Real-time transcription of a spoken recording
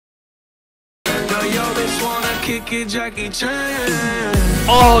kick it, Jackie Chan.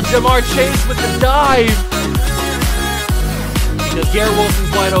 Oh, Jamar Chase with the dive. Because Garrett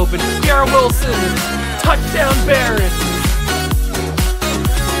Wilson's wide open. Garrett Wilson, touchdown Barrett.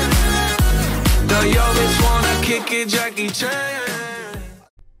 The yo bitch wanna kick it, Jackie Chan.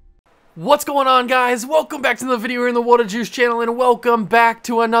 What's going on, guys? Welcome back to the video here in the What a Juice channel, and welcome back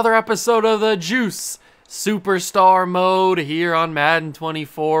to another episode of the Juice Superstar Mode here on Madden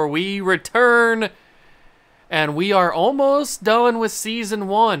 24. We return, and we are almost done with Season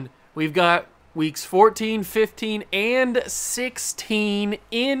 1. We've got weeks 14, 15, and 16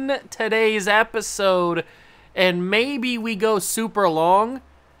 in today's episode, and maybe we go super long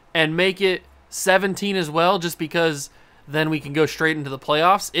and make it 17 as well, just because then we can go straight into the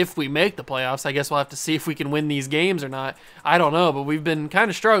playoffs. If we make the playoffs, I guess we'll have to see if we can win these games or not. I don't know, but we've been kind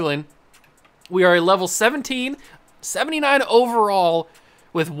of struggling. We are a level 17, 79 overall,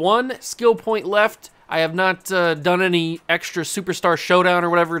 with 1 skill point left. I have not done any extra Superstar Showdown or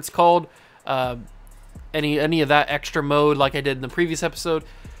whatever it's called, any of that extra mode like I did in the previous episode,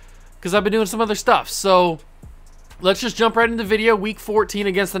 because I've been doing some other stuff. So let's just jump right into the video. Week 14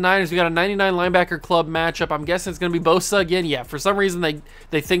 against the Niners. We got a 99 linebacker club matchup. I'm guessing it's going to be Bosa again. Yeah, for some reason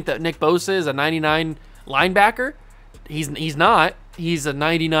they think that Nick Bosa is a 99 linebacker. He's not. He's a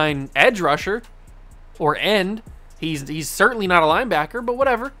 99 edge rusher or end. He's certainly not a linebacker, but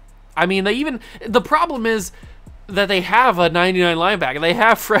whatever. I mean, the problem is that they have a 99 linebacker. They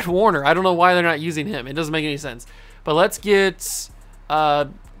have Fred Warner. I don't know why they're not using him. It doesn't make any sense. But let's get a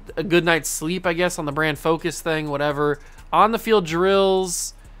good night's sleep, I guess, on the brand focus thing, whatever. On the field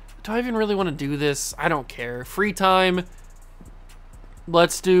drills. Do I even really want to do this? I don't care. Free time.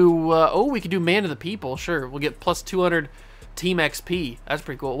 Let's do, oh, we could do man of the people. Sure, we'll get plus 200 team XP. That's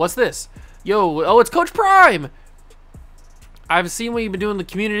pretty cool. What's this? Yo, oh, it's Coach Prime. I've seen what you've been doing in the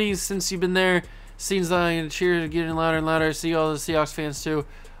communities since you've been there. Seems like cheers are getting louder and louder. See all the Seahawks fans too.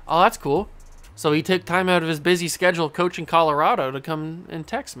 Oh, that's cool. So he took time out of his busy schedule coaching Colorado to come and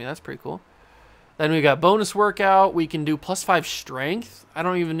text me. That's pretty cool. Then we got bonus workout. We can do plus 5 strength. I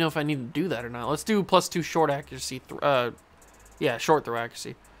don't even know if I need to do that or not. Let's do plus 2 short accuracy. Yeah, short throw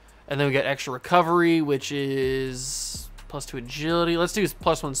accuracy. And then we got extra recovery, which is plus 2 agility. Let's do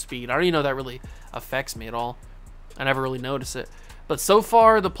plus 1 speed. I don't even know if that really affects me at all. I never really notice it. But so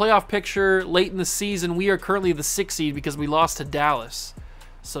far, the playoff picture late in the season, we are currently the 6th seed because we lost to Dallas.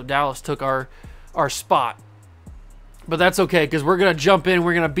 So Dallas took our spot. But that's okay, because we're going to jump in.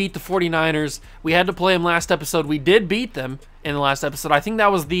 We're going to beat the 49ers. We had to play them last episode. We did beat them in the last episode. I think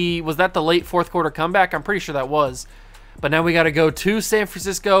that was that the late fourth quarter comeback? I'm pretty sure that was. But now we got to go to San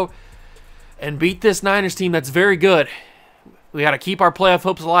Francisco and beat this Niners team that's very good. We got to keep our playoff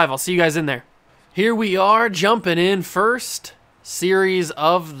hopes alive. I'll see you guys in there. Here we are, jumping in first series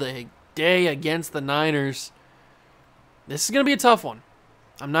of the day against the Niners. This is going to be a tough one.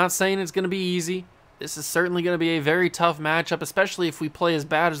 I'm not saying it's going to be easy. This is certainly going to be a very tough matchup, especially if we play as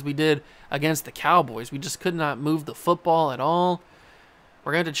bad as we did against the Cowboys. We just could not move the football at all.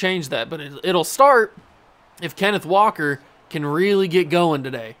 We're going to have to change that, but it'll start if Kenneth Walker can really get going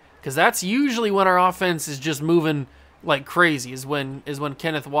today, because that's usually when our offense is just moving like crazy, is when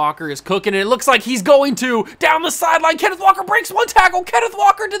Kenneth Walker is cooking, and it looks like he's going to down the sideline. Kenneth Walker breaks 1 tackle. Kenneth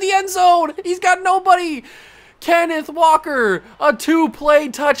Walker to the end zone. He's got nobody. Kenneth Walker, a 2-play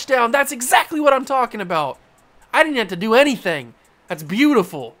touchdown. That's exactly what I'm talking about. I didn't have to do anything. That's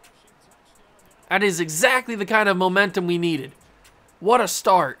beautiful. That is exactly the kind of momentum we needed. What a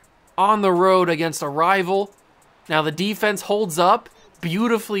start on the road against a rival. Now the defense holds up.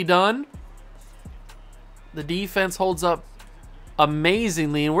 Beautifully done. The defense holds up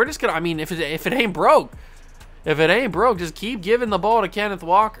amazingly, and we're just gonna, I mean, if it ain't broke, just keep giving the ball to Kenneth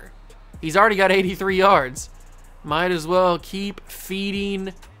Walker. He's already got 83 yards. Might as well keep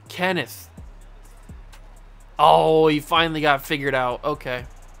feeding Kenneth. Oh, he finally got figured out. Okay,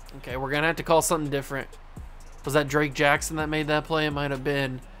 we're gonna have to call something different. Was that Drake Jackson that made that play? It might have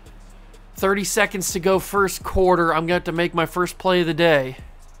been. 30 seconds to go, first quarter. I'm gonna have to make my first play of the day.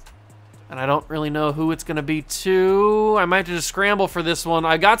 And I don't really know who it's going to be to. I might have to just scramble for this one.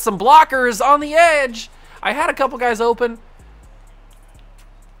 I got some blockers on the edge. I had a couple guys open.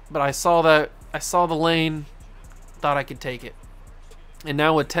 But I saw the lane. Thought I could take it. And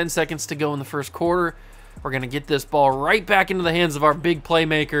now with 10 seconds to go in the first quarter, we're going to get this ball right back into the hands of our big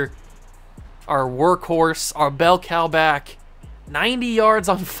playmaker. Our workhorse, our bell cow back. 90 yards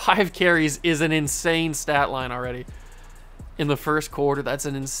on 5 carries is an insane stat line already. In the first quarter, that's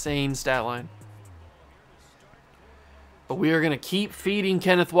an insane stat line. But we are going to keep feeding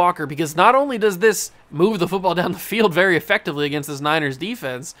Kenneth Walker, because not only does this move the football down the field very effectively against this Niners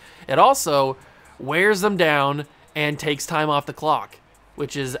defense, it also wears them down, and takes time off the clock,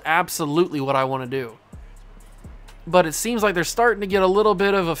 which is absolutely what I want to do. But it seems like they're starting to get a little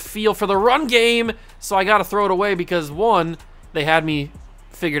bit of a feel for the run game, so I got to throw it away because, one, they had me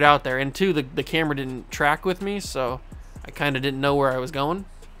figured out there, and two, the camera didn't track with me, so I kind of didn't know where I was going.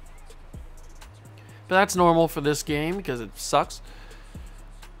 But that's normal for this game because it sucks.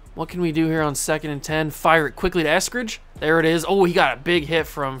 What can we do here on 2nd and 10? Fire it quickly to Eskridge. There it is. Oh, he got a big hit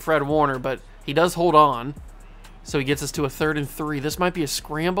from Fred Warner, but he does hold on. So he gets us to a 3rd and 3. This might be a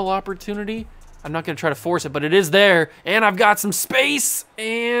scramble opportunity. I'm not going to try to force it, but it is there. And I've got some space.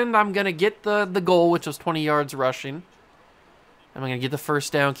 And I'm going to get the goal, which was 20 yards rushing. I'm going to get the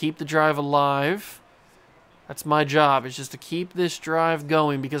first down, keep the drive alive. That's my job, is just to keep this drive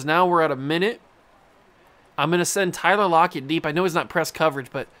going because now we're at a minute. I'm going to send Tyler Lockett deep. I know he's not press coverage,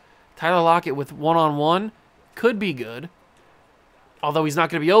 but Tyler Lockett with one-on-one could be good. Although he's not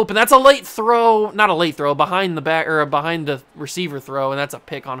going to be open. That's a late throw. Not a late throw. Behind the back or behind the receiver throw, and that's a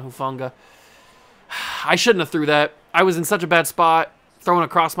pick on Hufanga. I shouldn't have threw that. I was in such a bad spot, throwing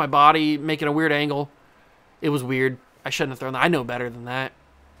across my body, making a weird angle. It was weird. I shouldn't have thrown that. I know better than that.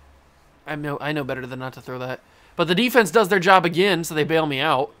 I know better than not to throw that. But the defense does their job again, so they bail me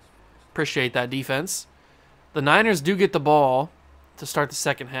out. Appreciate that defense. The Niners do get the ball to start the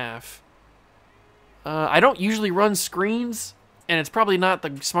second half. I don't usually run screens, and it's probably not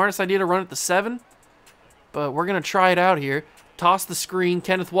the smartest idea to run at the 7. But we're going to try it out here. Toss the screen.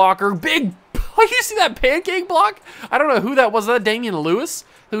 Kenneth Walker. Big. Oh, you see that pancake block? I don't know who that was. Was that Damian Lewis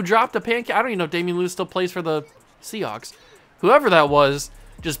who dropped a pancake? I don't even know if Damian Lewis still plays for the Seahawks. Whoever that was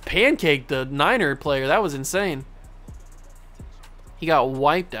just pancaked the Niner player. That was insane. He got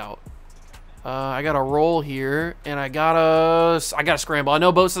wiped out. I got to roll here, and I gotta scramble. I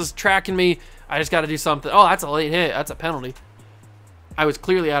know Bosa's tracking me. I just got to do something. Oh, that's a late hit. That's a penalty. I was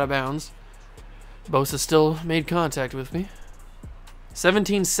clearly out of bounds. Bosa still made contact with me.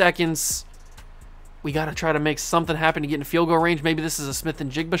 17 seconds. We got to try to make something happen to get in field goal range. Maybe this is a Smith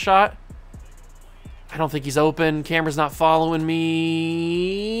and Jigba shot. I don't think he's open. Camera's not following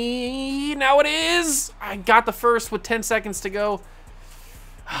me. Now it is. I got the first with 10 seconds to go.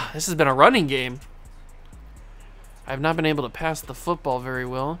 This has been a running game. I've not been able to pass the football very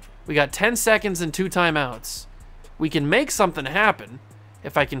well. We got 10 seconds and 2 timeouts. We can make something happen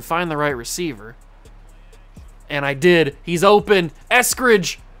if I can find the right receiver. And I did. He's open.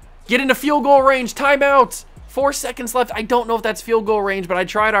 Eskridge, get into field goal range. Timeout. 4 seconds left. I don't know if that's field goal range, but I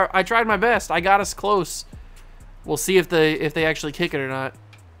tried my best. I got us close. We'll see if they actually kick it or not.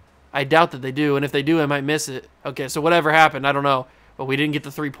 I doubt that they do, and if they do, I might miss it. Okay, so whatever happened, I don't know. But we didn't get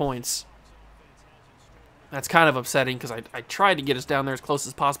the 3 points. That's kind of upsetting because I tried to get us down there as close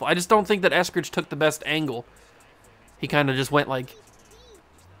as possible. I just don't think that Eskridge took the best angle. He kind of just went like...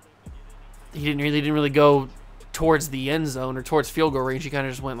 He didn't really go towards the end zone or towards field goal range. He kind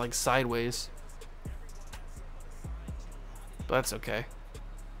of just went like sideways. But that's okay.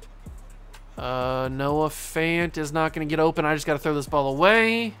 Noah Fant is not going to get open. I just got to throw this ball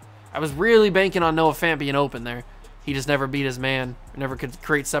away. I was really banking on Noah Fant being open there. He just never beat his man. Never could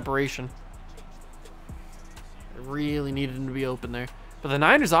create separation. I really needed him to be open there. But the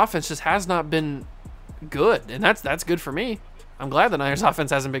Niners offense just has not been good. And that's good for me. I'm glad the Niners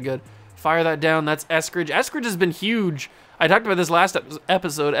offense hasn't been good. Fire that down. That's Eskridge. Eskridge has been huge. I talked about this last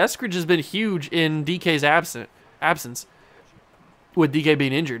episode. Eskridge has been huge in DK's absence. With DK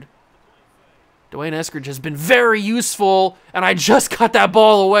being injured. Dwayne Eskridge has been very useful. And I just got that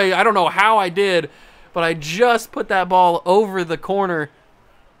ball away. I don't know how I did. But I just put that ball over the corner,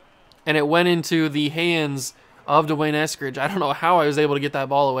 and it went into the hands of Dwayne Eskridge. I don't know how I was able to get that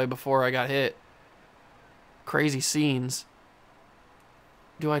ball away before I got hit. Crazy scenes.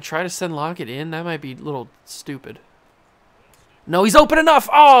 Do I try to send Lockett in? That might be a little stupid. No, he's open enough.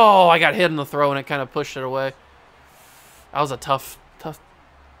 Oh, I got hit in the throw, and it kind of pushed it away. That was a tough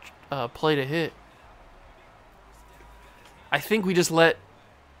play to hit. I think we just let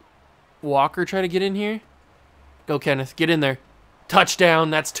Walker try to get in here. Go, Kenneth. Get in there. Touchdown.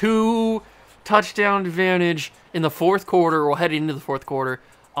 That's 2 touchdown advantage in the 4th quarter, or heading into the 4th quarter,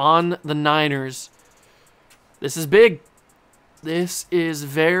 on the Niners. This is big. This is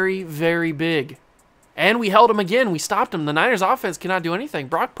very, very big. And we held him again. We stopped him. The Niners offense cannot do anything.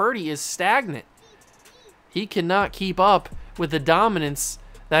 Brock Purdy is stagnant. He cannot keep up with the dominance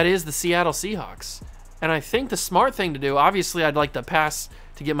that is the Seattle Seahawks. And I think the smart thing to do, obviously I'd like to pass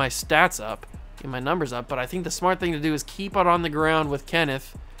to get my stats up, get my numbers up, but I think the smart thing to do is keep it on the ground with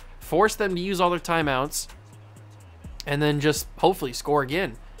Kenneth, force them to use all their timeouts, and then just hopefully score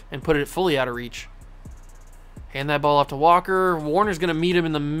again and put it fully out of reach. Hand that ball off to Walker. Warner's going to meet him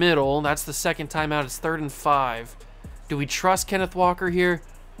in the middle. That's the second timeout. It's 3rd and 5. Do we trust Kenneth Walker here?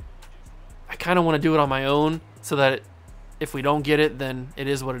 I kind of want to do it on my own so that if we don't get it, then it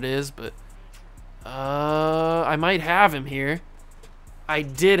is what it is. But I might have him here. I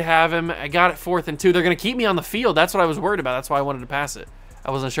did have him. I got it 4th and 2. They're going to keep me on the field. That's what I was worried about. That's why I wanted to pass it.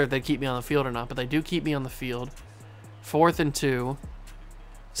 I wasn't sure if they'd keep me on the field or not, but they do keep me on the field. 4th and 2.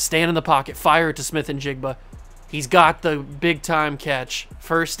 Stand in the pocket. Fire it to Smith and Jigba. He's got the big-time catch.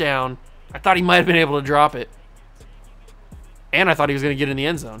 1st down. I thought he might have been able to drop it. And I thought he was going to get in the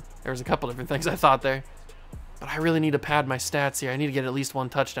end zone. There was a couple different things I thought there. But I really need to pad my stats here. I need to get at least 1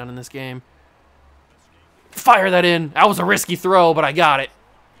 touchdown in this game. Fire that in. That was a risky throw, but I got it.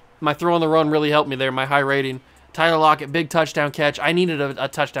 My throw on the run really helped me there, my high rating. Tyler Lockett, big touchdown catch. I needed a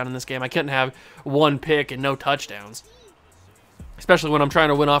touchdown in this game. I couldn't have 1 pick and no touchdowns. Especially when I'm trying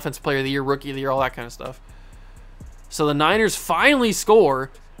to win Offensive Player of the Year, Rookie of the Year, all that kind of stuff. So the Niners finally score,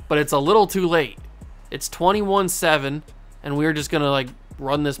 but it's a little too late. It's 21-7, and we're just going to like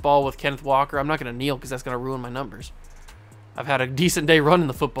run this ball with Kenneth Walker. I'm not going to kneel because that's going to ruin my numbers. I've had a decent day running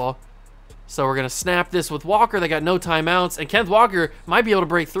the football. So we're going to snap this with Walker. They got no timeouts, and Kenneth Walker might be able to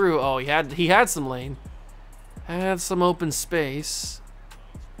break through. Oh, he had some lane. Had some open space.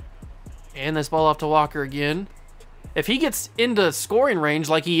 And this ball off to Walker again. If he gets into scoring range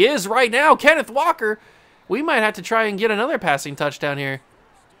like he is right now, Kenneth Walker, we might have to try and get another passing touchdown here.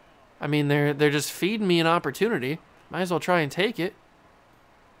 I mean, they're just feeding me an opportunity. Might as well try and take it.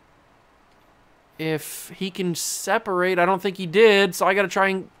 If he can separate, I don't think he did, so I got to try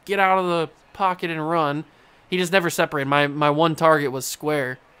and get out of the pocket and run. He just never separated. My one target was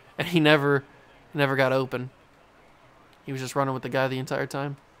square, and he never got open. He was just running with the guy the entire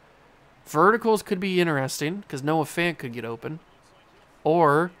time. Verticals could be interesting because Noah Fant could get open.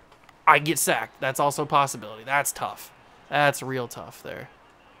 Or I get sacked. That's also a possibility. That's tough. That's real tough there.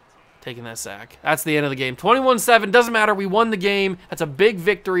 Taking that sack. That's the end of the game. 21-7. Doesn't matter. We won the game. That's a big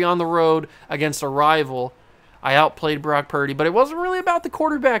victory on the road against a rival. I outplayed Brock Purdy, but it wasn't really about the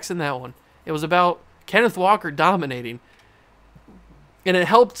quarterbacks in that one. It was about Kenneth Walker dominating. And it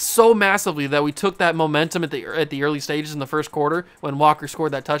helped so massively that we took that momentum at the early stages in the first quarter when Walker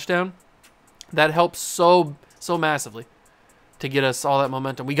scored that touchdown. That helped so massively to get us all that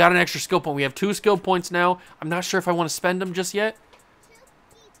momentum. We got an extra skill point. We have 2 skill points now. I'm not sure if I want to spend them just yet,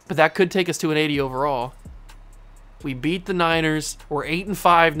 but that could take us to an 80 overall. We beat the Niners. We're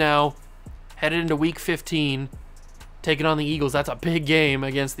 8-5 now, headed into Week 15, taking on the Eagles. That's a big game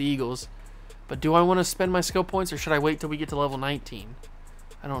against the Eagles. But do I want to spend my skill points, or should I wait till we get to level 19?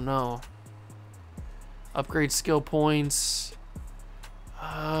 I don't know. Upgrade skill points.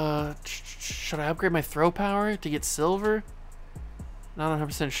 Should I upgrade my throw power to get silver? Not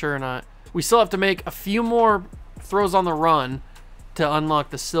 100% sure or not. We still have to make a few more throws on the run to unlock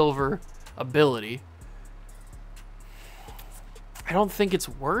the silver ability. I don't think it's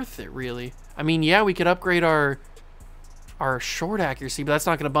worth it, really. I mean, yeah, we could upgrade our short accuracy, but that's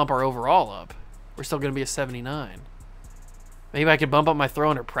not going to bump our overall up. We're still going to be a 79. Maybe I could bump up my throw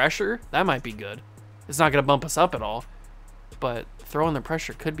under pressure. That might be good. It's not going to bump us up at all, but throw under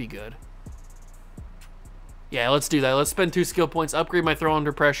pressure could be good. Yeah, let's do that. Let's spend 2 skill points, upgrade my throw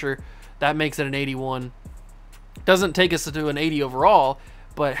under pressure. That makes it an 81. Doesn't take us to an 80 overall,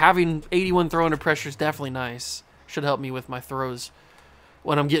 but having 81 throw under pressure is definitely nice. Should help me with my throws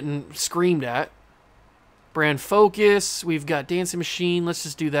when I'm getting screamed at. Brand focus. We've got dancing machine. Let's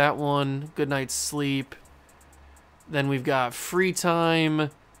just do that one. Good night's sleep. Then we've got free time.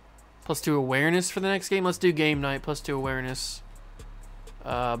 +2 awareness for the next game. Let's do game night. +2 awareness.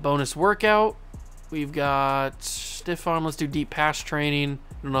 Bonus workout. We've got stiff arm. Let's do deep pass training.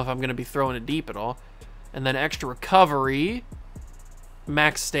 I don't know if I'm going to be throwing it deep at all. And then extra recovery.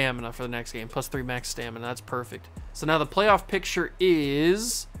 Max stamina for the next game. +3 max stamina. That's perfect. So now the playoff picture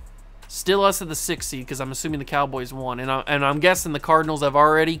is still us at the 6th seed because I'm assuming the Cowboys won. And I'm guessing the Cardinals have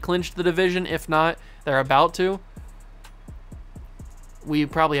already clinched the division. If not, they're about to. We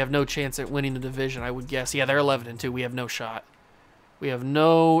probably have no chance at winning the division, I would guess. Yeah, they're 11-2. We have no shot. We have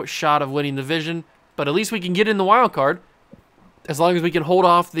no shot of winning the division, but at least we can get in the wild card as long as we can hold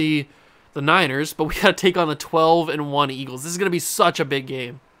off the Niners, but we got to take on the 12-1 Eagles. This is going to be such a big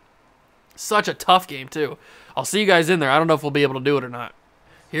game. Such a tough game, too. I'll see you guys in there. I don't know if we'll be able to do it or not.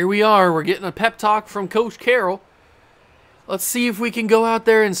 Here we are. We're getting a pep talk from Coach Carroll. Let's see if we can go out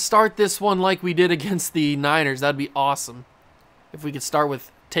there and start this one like we did against the Niners. That'd be awesome. If we could start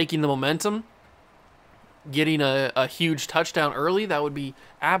with taking the momentum, getting a huge touchdown early, that would be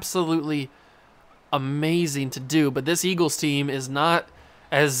absolutely amazing to do. But this Eagles team is not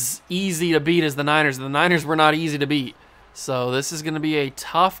as easy to beat as the Niners. The Niners were not easy to beat. So this is going to be a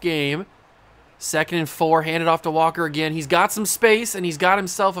tough game. 2nd and 4, handed off to Walker again. He's got some space, and he's got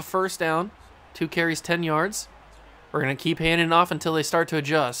himself a first down. 2 carries, 10 yards. We're going to keep handing off until they start to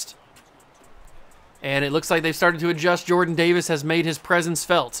adjust. And it looks like they've started to adjust. Jordan Davis has made his presence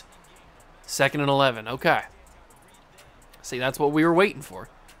felt. 2nd and 11. Okay. See, that's what we were waiting for.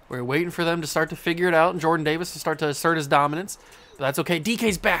 We were waiting for them to start to figure it out and Jordan Davis to start to assert his dominance. But that's okay.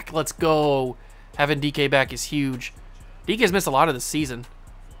 DK's back. Let's go. Having DK back is huge. DK's missed a lot of this season.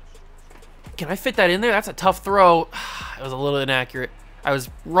 Can I fit that in there? That's a tough throw. It was a little inaccurate. I was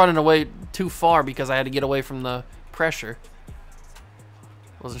running away too far because I had to get away from the pressure.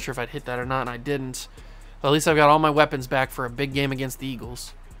 Wasn't sure if I'd hit that or not, and I didn't. But at least I've got all my weapons back for a big game against the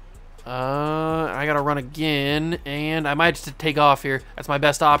Eagles. I gotta run again, and I might just take off here. That's my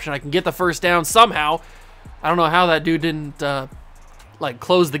best option. I can get the first down somehow. I don't know how that dude didn't like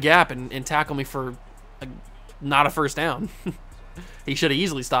close the gap and tackle me for not a first down. He should have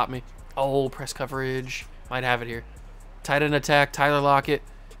easily stopped me. Oh, press coverage. Might have it here. Tight end attack, Tyler Lockett.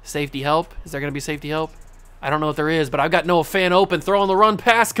 Safety help. Is there gonna be safety help? I don't know if there is, but I've got Noah Fant open. Throwing the run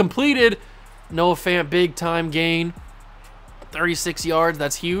pass completed. Noah Fant, big time gain. 36 yards,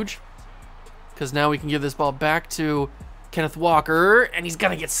 that's huge. Because now we can give this ball back to Kenneth Walker, and he's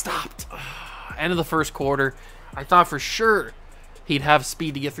going to get stopped. End of the first quarter. I thought for sure he'd have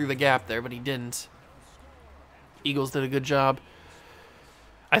speed to get through the gap there, but he didn't. Eagles did a good job.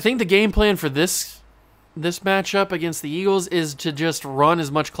 I think the game plan for this matchup against the Eagles is to just run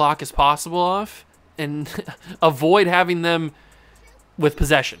as much clock as possible off and avoid having them with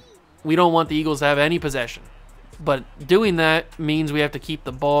possession. We don't want the Eagles to have any possession. But doing that means we have to keep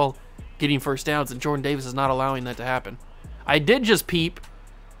the ball getting first downs, and Jordan Davis is not allowing that to happen. I did just peep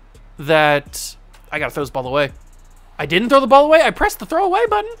that I got to throw this ball away. I didn't throw the ball away. I pressed the throw away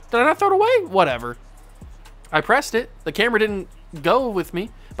button. Did I not throw it away? Whatever. I pressed it. The camera didn't go with me,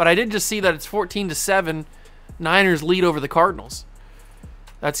 but I did just see that it's 14-7. Niners lead over the Cardinals.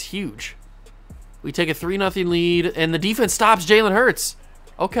 That's huge. We take a 3-0 lead, and the defense stops Jalen Hurts.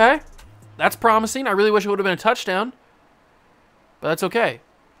 Okay. That's promising. I really wish it would have been a touchdown, but that's okay.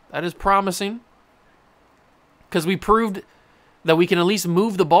 That is promising because we proved that we can at least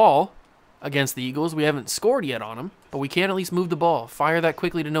move the ball against the Eagles. We haven't scored yet on them, but we can at least move the ball. Fire that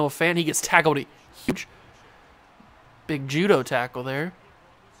quickly to Noah Fant. He gets tackled. Huge. Big judo tackle there.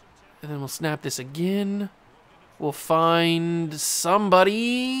 And then we'll snap this again. We'll find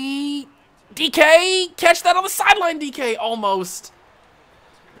somebody. DK! Catch that on the sideline, DK! Almost.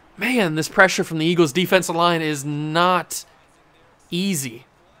 Man, this pressure from the Eagles' defensive line is not easy.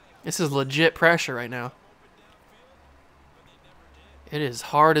 This is legit pressure right now. It is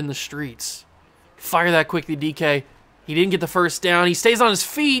hard in the streets. Fire that quickly, DK. He didn't get the first down. He stays on his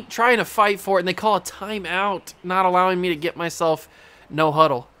feet trying to fight for it, and they call a timeout, not allowing me to get myself no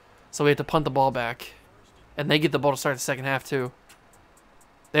huddle. So we have to punt the ball back. And they get the ball to start the second half, too.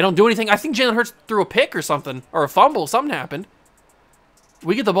 They don't do anything. I think Jalen Hurts threw a pick or something, or a fumble. Something happened.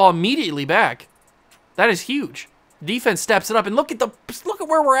 We get the ball immediately back. That is huge. Defense steps it up, and look at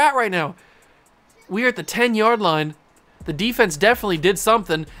where we're at right now. We are at the 10-yard line. The defense definitely did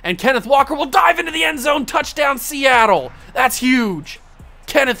something, and Kenneth Walker will dive into the end zone. Touchdown, Seattle. That's huge.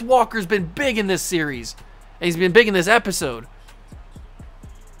 Kenneth Walker's been big in this series, and he's been big in this episode.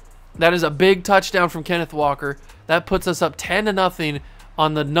 That is a big touchdown from Kenneth Walker. That puts us up 10-0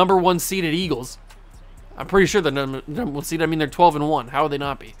 on the #1 seeded Eagles. I'm pretty sure the number one seed. I mean, they're 12-1. How would they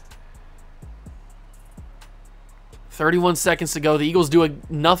not be? 31 seconds to go. The Eagles do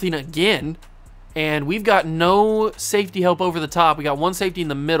nothing again, and we've got no safety help over the top. We got one safety in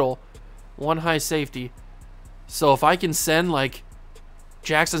the middle, one high safety. So if I can send like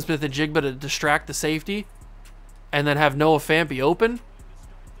Jackson Smith and Jigba to distract the safety, and then have Noah Fant be open.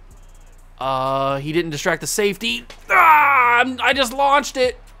 He didn't distract the safety. I just launched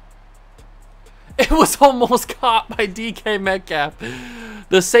it. It was almost caught by DK Metcalf.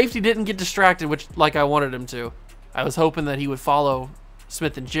 The safety didn't get distracted, which like I wanted him to. I was hoping that he would follow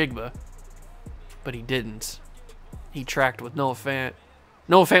Smith and Jigba, but he didn't. He tracked with Noah Fant.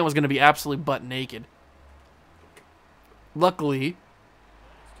 Noah Fant was going to be absolutely butt naked. Luckily,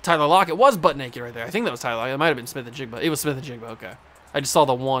 Tyler Lockett was butt naked right there. I think that was Tyler Lockett. It might have been Smith and Jigba. It was Smith and Jigba. Okay. I just saw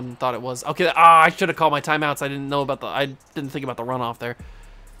the one, thought it was. Okay, I should have called my timeouts. I didn't think about the runoff there.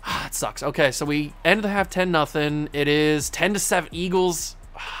 It sucks. Okay, so we ended the half 10-0. It is 10-7 Eagles.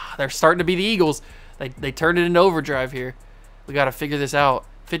 They're starting to be the Eagles. They turned it into overdrive here. We got to figure this out.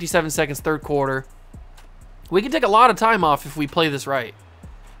 57 seconds, third quarter. We can take a lot of time off if we play this right.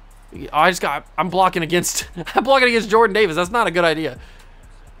 I'm blocking against Jordan Davis. That's not a good idea.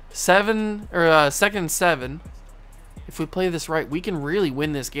 second and 7. If we play this right, we can really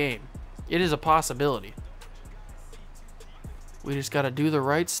win this game. It is a possibility. We just got to do the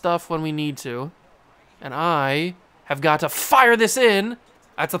right stuff when we need to. And I have got to fire this in.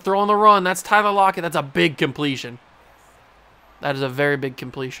 That's a throw on the run. That's Tyler Lockett. That's a big completion. That is a very big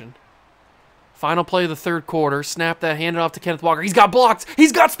completion. Final play of the third quarter. Snap that, hand it off to Kenneth Walker. He's got blocks.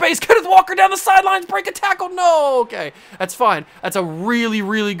 He's got space. Kenneth Walker down the sidelines. Break a tackle. No. Okay. That's fine. That's a really,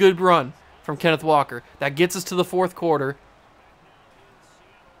 really good run from Kenneth Walker. That gets us to the fourth quarter.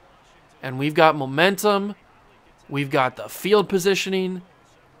 And we've got momentum. We've got the field positioning.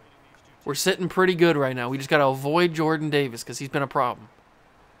 We're sitting pretty good right now. We just got to avoid Jordan Davis because he's been a problem.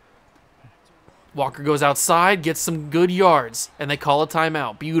 Walker goes outside, gets some good yards, and they call a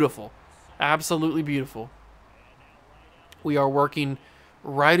timeout. Beautiful. Absolutely beautiful. We are working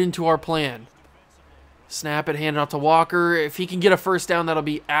right into our plan. Snap it, hand it off to Walker. If he can get a first down, that'll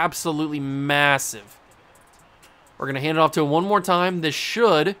be absolutely massive. We're going to hand it off to him one more time. This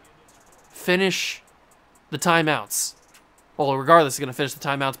should finish the timeouts. Well, regardless, it's going to finish the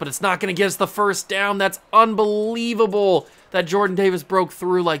timeouts, but it's not going to get us the first down. That's unbelievable that Jordan Davis broke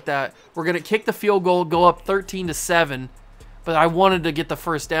through like that. We're going to kick the field goal, go up 13-7, but I wanted to get the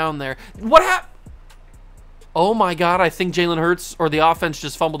first down there. What happened? Oh my God, I think Jalen Hurts or the offense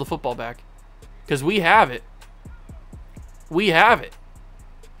just fumbled the football back. Because we have it. We have it.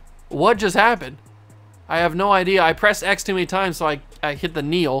 What just happened? I have no idea. I pressed X too many times, so I hit the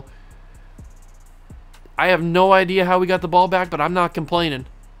kneel. I have no idea how we got the ball back, but I'm not complaining.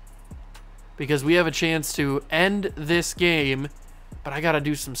 Because we have a chance to end this game, but I got to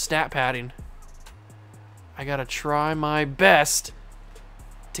do some stat padding. I got to try my best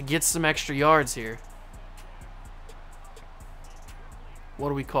to get some extra yards here. What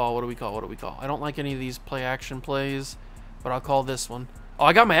do we call? What do we call? What do we call? I don't like any of these play action plays, but I'll call this one. Oh,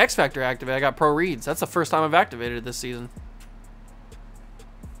 I got my X Factor activated. I got pro reads. That's the first time I've activated it this season.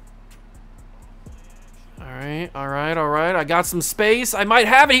 All right. I got some space. I might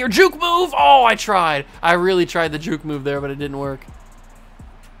have it here. Juke move. Oh, I tried. I really tried the juke move there, but it didn't work.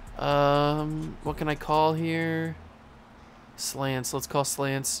 What can I call here? Slants. Let's call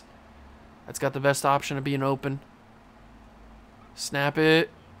slants. That's got the best option of being open. Snap it.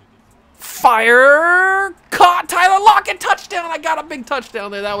 Fire. Caught. Tyler Lockett. Touchdown. I got a big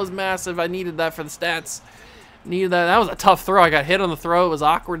touchdown there. That was massive. I needed that for the stats. Needed that. That was a tough throw. I got hit on the throw. It was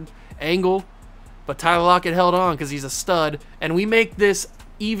awkward angle. But Tyler Lockett held on because he's a stud. And we make this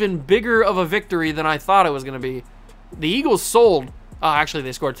even bigger of a victory than I thought it was going to be. The Eagles sold. Oh, actually,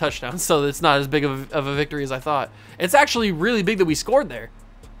 they scored a touchdown, so it's not as big of a victory as I thought. It's actually really big that we scored there.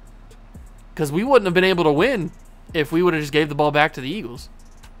 Because we wouldn't have been able to win if we would have just gave the ball back to the Eagles.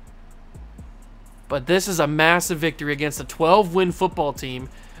 But this is a massive victory against a 12-win football team.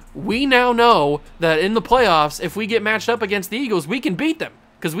 We now know that in the playoffs, if we get matched up against the Eagles, we can beat them.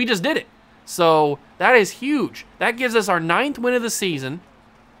 Because we just did it. So that is huge. That gives us our 9th win of the season.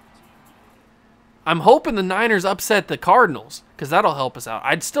 I'm hoping the Niners upset the Cardinals because that'll help us out.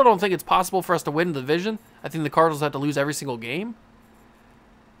 I still don't think it's possible for us to win the division. I think the Cardinals have to lose every single game.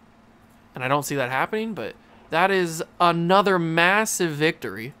 And I don't see that happening, but that is another massive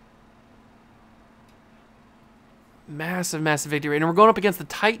victory. Massive, massive victory. And we're going up against the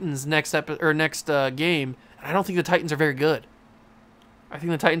Titans next game. And I don't think the Titans are very good. I think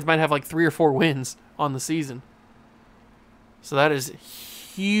the Titans might have like 3 or 4 wins on the season. So that is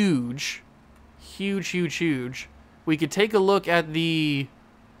huge. Huge, huge, huge. We could take a look at the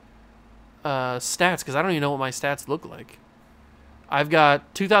stats because I don't even know what my stats look like. I've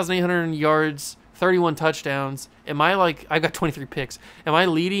got 2,800 yards, 31 touchdowns. I've got 23 picks. Am I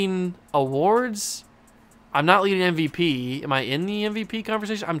leading awards? I'm not leading MVP. Am I in the MVP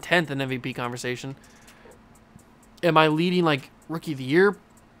conversation? I'm 10th in MVP conversation. Am I leading like Rookie of the Year?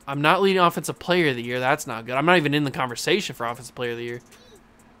 I'm not leading Offensive Player of the Year. That's not good. I'm not even in the conversation for Offensive Player of the Year.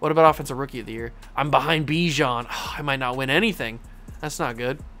 What about Offensive Rookie of the Year? I'm behind Bijan. Oh, I might not win anything. That's not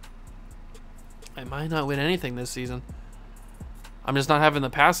good. I might not win anything this season. I'm just not having the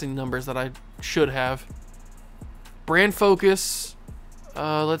passing numbers that I should have. Brand focus.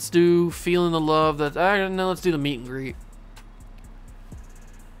 Let's do feeling the love. No, let's do the meet and greet.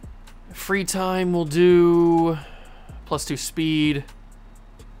 Free time, we'll do +2 speed.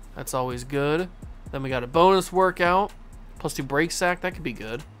 That's always good. Then we got a bonus workout. +2 break sack. That could be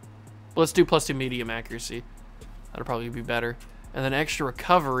good. But let's do +2 medium accuracy. That'll probably be better. And then extra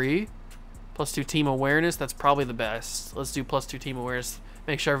recovery. +2 team awareness. That's probably the best. Let's do +2 team awareness.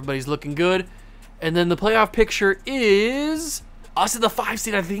 Make sure everybody's looking good. And then the playoff picture is us at the 5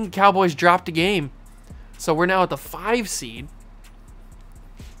 seed. I think Cowboys dropped a game. So we're now at the 5 seed.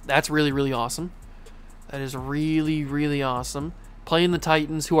 That's really, really awesome. That is really, really awesome. Playing the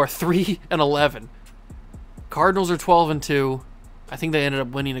Titans, who are 3-11. Cardinals are 12-2. I think they ended up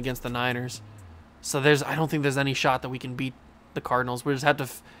winning against the Niners. So I don't think there's any shot that we can beat the Cardinals. We just have to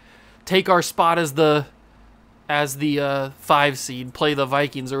take our spot as the 5 seed, play the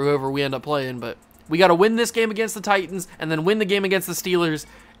Vikings or whoever we end up playing. But we got to win this game against the Titans and then win the game against the Steelers,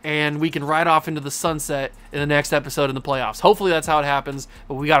 and we can ride off into the sunset in the next episode in the playoffs. Hopefully that's how it happens,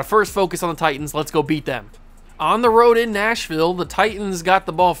 but we got to first focus on the Titans. Let's go beat them. On the road in Nashville, the Titans got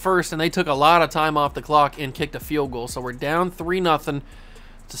the ball first, and they took a lot of time off the clock and kicked a field goal. So we're down 3-0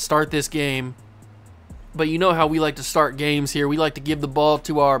 to start this game. But you know how we like to start games here. We like to give the ball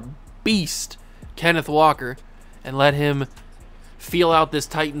to our beast, Kenneth Walker, and let him feel out this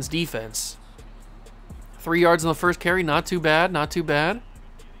Titans defense. 3 yards on the first carry, not too bad, not too bad.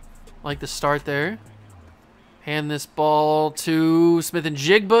 Like the start there. Hand this ball to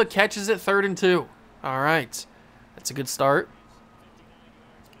Smith-Njigba, catches it, 3rd and 2. All right, that's a good start.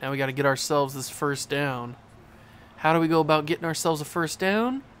 Now we got to get ourselves this first down. How do we go about getting ourselves a first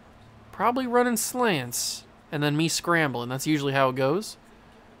down? Probably running slants and then me scrambling. That's usually how it goes.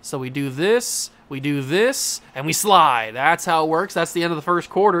 So we do this, and we slide. That's how it works. That's the end of the first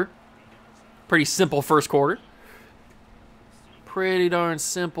quarter. Pretty simple first quarter. Pretty darn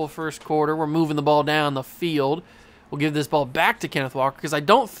simple first quarter. We're moving the ball down the field. We'll give this ball back to Kenneth Walker because I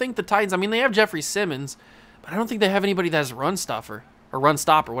don't think the Titans, I mean, they have Jeffrey Simmons, but I don't think they have anybody that's run stopper or run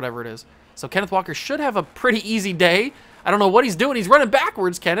stopper, whatever it is. So Kenneth Walker should have a pretty easy day. I don't know what he's doing. He's running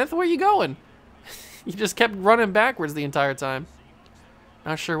backwards, Kenneth. Where are you going? You just kept running backwards the entire time.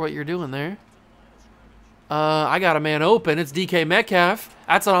 Not sure what you're doing there. I got a man open. It's DK Metcalf.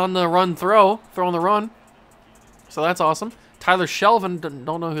 That's on the run throw. Throw on the run. So that's awesome. Tyler Shelvin,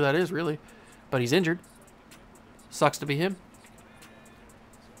 don't know who that is really, but he's injured. Sucks to be him.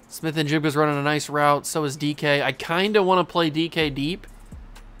 Smith-Njigba's running a nice route. So is DK. I kind of want to play DK deep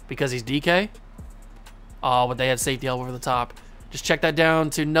because he's DK. Oh, but they had safety help over the top. Just check that down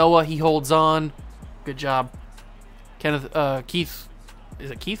to Noah. He holds on. Good job. Keith. Is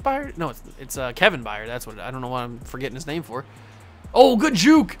it Keith Byard? No, it's Kevin Byard. That's what, I don't know why I'm forgetting his name for. Oh, good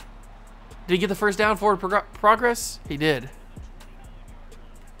juke. Did he get the first down forward progress? He did.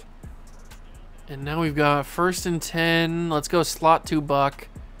 And now we've got 1st and 10. Let's go slot to Buck.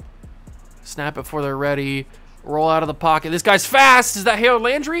 Snap it before they're ready. Roll out of the pocket. This guy's fast. Is that Harold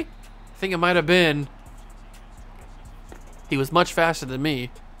Landry? I think it might have been. He was much faster than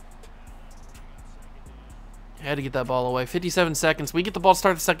me. I had to get that ball away. 57 seconds. We get the ball to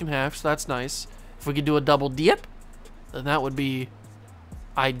start the second half, so that's nice. If we could do a double dip, then that would be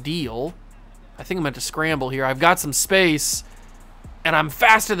ideal. I think I'm meant to scramble here. I've got some space, and I'm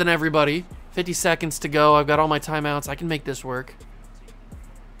faster than everybody. 50 seconds to go. I've got all my timeouts. I can make this work.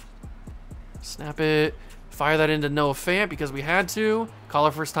 Snap it. Fire that into Noah Fant because we had to. Call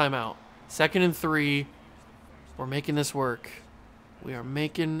our first timeout. 2nd and 3. We're making this work. We are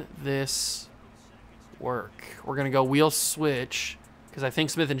making this work. We're going to go wheel switch because I think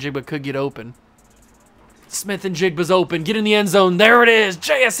Smith-Njigba could get open. Smith-Njigba's open. Get in the end zone. There it is.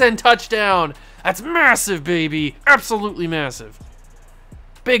 JSN touchdown. That's massive, baby. Absolutely massive.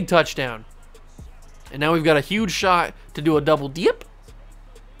 Big touchdown. And now we've got a huge shot to do a double dip.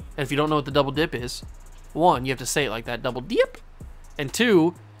 And if you don't know what the double dip is, 1, you have to say it like that, double dip. And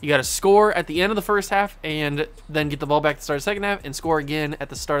 2, you got to score at the end of the first half and then get the ball back to the start of the second half and score again at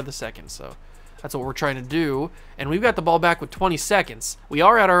the start of the second. So that's what we're trying to do. And we've got the ball back with 20 seconds. We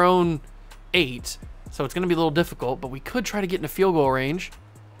are at our own 8, so it's going to be a little difficult, but we could try to get into field goal range.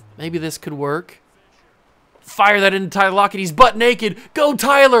 Maybe this could work. Fire that into Tyler Lockett. He's butt naked. Go,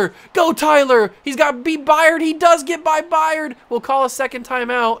 Tyler. Go, Tyler. He's got beat Byard. He does get by Byard. We'll call a second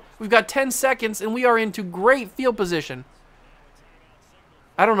timeout. We've got 10 seconds, and we are into great field position.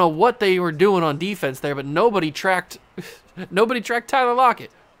 I don't know what they were doing on defense there, but nobody tracked Tyler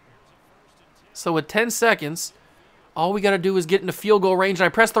Lockett. So with 10 seconds, all we got to do is get into field goal range, and I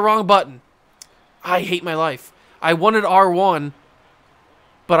pressed the wrong button. I hate my life. I wanted R1,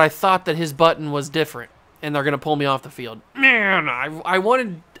 but I thought that his button was different, and they're going to pull me off the field. Man, I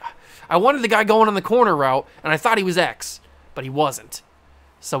wanted the guy going on the corner route, and I thought he was X, but he wasn't.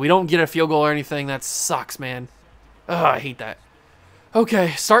 So we don't get a field goal or anything. That sucks, man. Ugh, I hate that.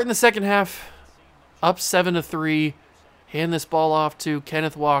 Okay, starting the second half, up 7-3. Hand this ball off to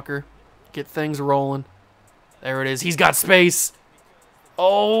Kenneth Walker. Get things rolling. There it is. He's got space.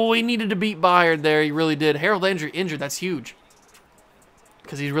 Oh, he needed to beat Byard there. He really did. Harold Landry injured. That's huge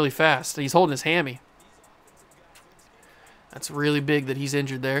because he's really fast. He's holding his hammy. That's really big that he's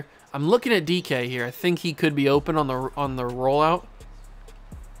injured there. I'm looking at DK here. I think he could be open on the rollout.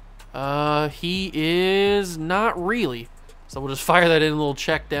 He is not really. So we'll just fire that in, a little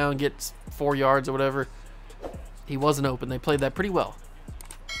check down, get 4 yards or whatever. He wasn't open. They played that pretty well.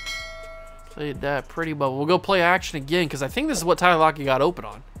 Played that pretty well. We'll go play action again because I think this is what Tyler Lockett got open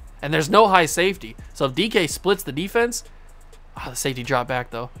on. And there's no high safety. So if DK splits the defense, the safety dropped back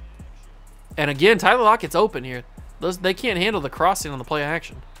though. And again, Tyler Lockett's open here. They can't handle the crossing on the play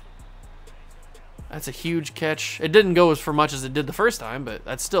action. That's a huge catch. It didn't go as for much as it did the first time, but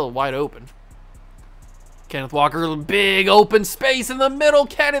that's still wide open. Kenneth Walker, big open space in the middle.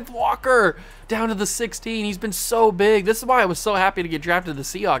 Kenneth Walker down to the 16. He's been so big. This is why I was so happy to get drafted to the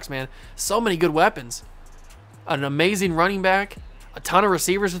Seahawks, man. So many good weapons. An amazing running back, a ton of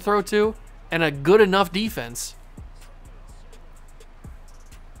receivers to throw to, and a good enough defense.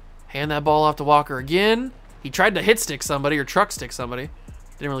 Hand that ball off to Walker again. He tried to hit stick somebody or truck stick somebody.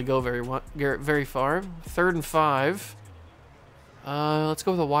 Didn't really go very far. 3rd and 5. Let's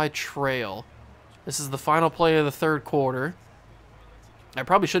go with a wide trail. This is the final play of the 3rd quarter. I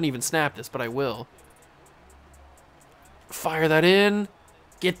probably shouldn't even snap this, but I will. Fire that in.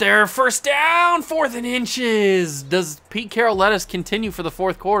 Get there. 1st down. 4th and inches. Does Pete Carroll let us continue for the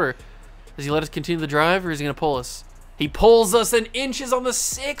 4th quarter? Does he let us continue the drive, or is he going to pull us? He pulls us in inches on the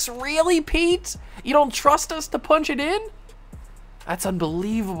 6. Really, Pete? You don't trust us to punch it in? That's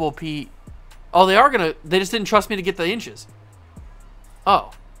unbelievable, Pete. Oh, they just didn't trust me to get the inches.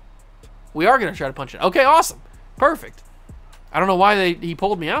 Oh. We are going to try to punch it. Okay, awesome. Perfect. I don't know why he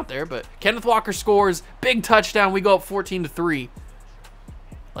pulled me out there, but Kenneth Walker scores. Big touchdown. We go up 14-3.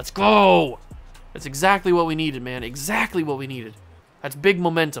 Let's go. That's exactly what we needed, man. Exactly what we needed. That's big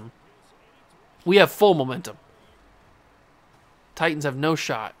momentum. We have full momentum. Titans have no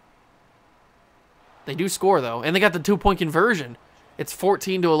shot. They do score, though. And they got the 2-point conversion. It's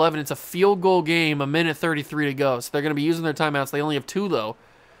 14-11. It's a field goal game. 1:33 to go. So they're going to be using their timeouts. They only have 2, though.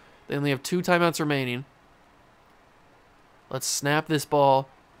 They only have 2 timeouts remaining. Let's snap this ball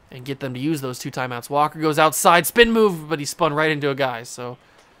and get them to use those 2 timeouts. Walker goes outside. Spin move, but he spun right into a guy. So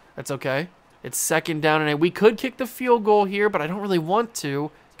that's okay. It's 2nd down and 8. We could kick the field goal here, but I don't really want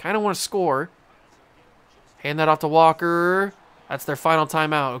to. Kind of want to score. Hand that off to Walker. That's their final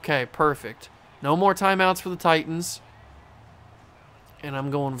timeout. Okay, perfect. No more timeouts for the Titans. And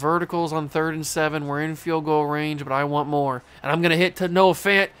I'm going verticals on 3rd and 7. We're in field goal range, but I want more. And I'm going to hit to Noah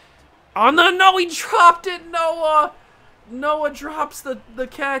Fant. Oh, no, he dropped it, Noah. Noah drops the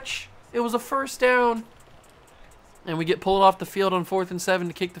catch. It was a 1st down. And we get pulled off the field on 4th and 7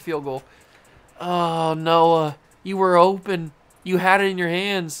 to kick the field goal. Oh, Noah, you were open. You had it in your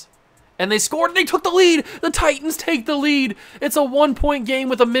hands. And they scored, and they took the lead. The Titans take the lead. It's a 1-point game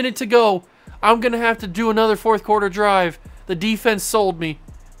with a minute to go. I'm going to have to do another 4th quarter drive. The defense sold me.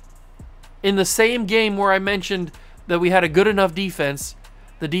 In the same game where I mentioned that we had a good enough defense,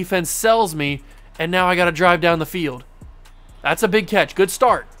 the defense sells me, and now I got to drive down the field. That's a big catch. Good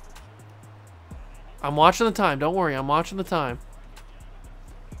start. I'm watching the time. Don't worry. I'm watching the time.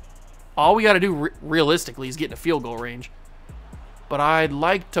 All we got to do realistically is get in a field goal range. But I'd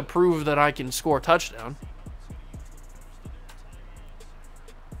like to prove that I can score a touchdown.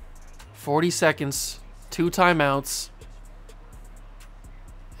 40 seconds. 2 timeouts.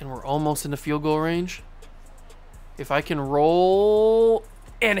 And we're almost in the field goal range. If I can roll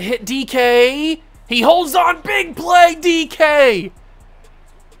and hit DK. He holds on. Big play, DK.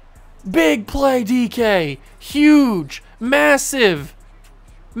 Big play, DK. Huge. Massive.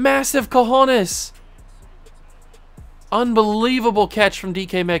 Massive cojones. Unbelievable catch from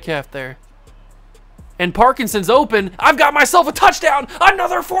DK Metcalf there. And Parkinson's open. I've got myself a touchdown.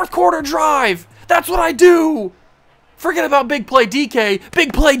 Another 4th quarter drive. That's what I do. Forget about big play DK.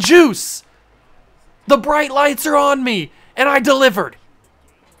 Big play juice. The bright lights are on me. And I delivered.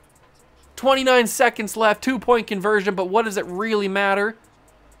 29 seconds left. 2-point conversion. But what does it really matter?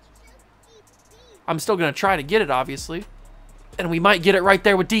 I'm still going to try to get it, obviously. And we might get it right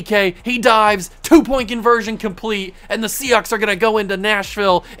there with DK. He dives. 2-point conversion complete. And the Seahawks are going to go into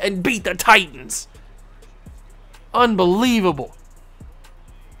Nashville and beat the Titans. Unbelievable.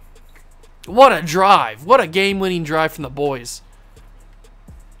 What a drive. What a game-winning drive from the boys.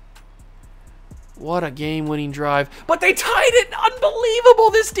 What a game-winning drive. But they tied it. Unbelievable,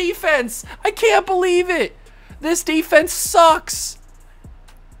 this defense. I can't believe it. This defense sucks.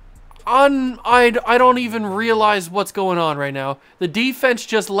 I don't even realize what's going on right now. The defense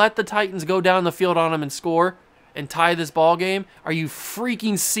just let the Titans go down the field on them and score and tie this ball game. Are you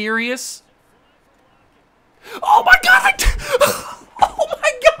freaking serious? Oh my God! Oh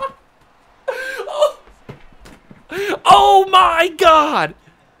my God! Oh my God!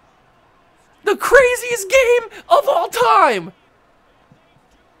 The craziest game of all time!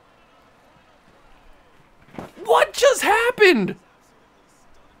 What just happened?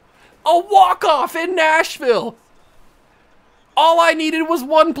 A walk-off in Nashville. All I needed was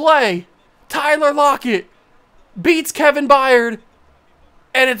one play. Tyler Lockett beats Kevin Byard,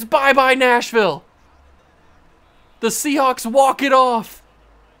 and it's bye-bye Nashville. The Seahawks walk it off.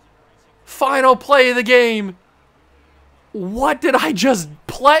 Final play of the game. What did I just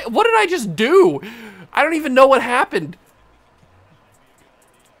play? What did I just do? I don't even know what happened.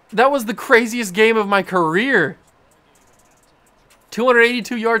 That was the craziest game of my career.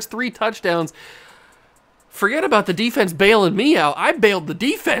 282 yards, 3 touchdowns. Forget about the defense bailing me out. I bailed the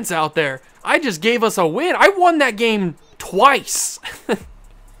defense out there. I just gave us a win. I won that game twice.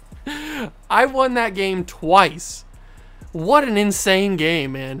 I won that game twice. What an insane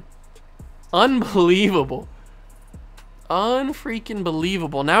game, man. Unbelievable. Unfreaking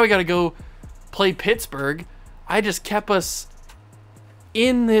believable. Now we got to go play Pittsburgh. I just kept us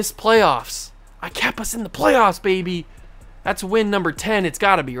in this playoffs. I kept us in the playoffs, baby. That's win number 10. It's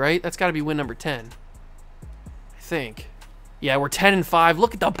got to be, right? That's got to be win number 10. I think. Yeah, we're 10-5.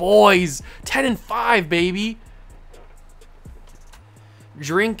 Look at the boys. 10-5, baby.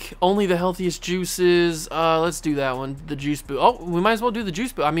 Drink only the healthiest juices. Let's do that one. The juice boost. Oh, we might as well do the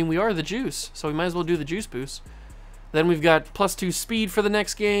juice boost. I mean, we are the juice, so we might as well do the juice boost. Then we've got +2 speed for the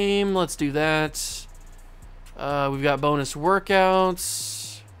next game. Let's do that. We've got bonus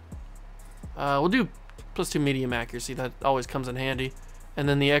workouts. We'll do +2 medium accuracy. That always comes in handy. And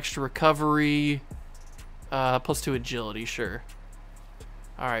then the extra recovery. +2 agility, sure.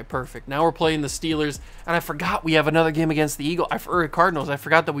 All right, perfect. Now we're playing the Steelers, and I forgot we have another game against the Cardinals. I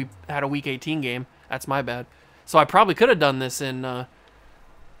forgot that we had a Week 18 game. That's my bad. So I probably could have done this in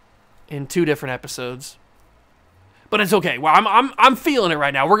 2 different episodes, but it's okay. Well, I'm feeling it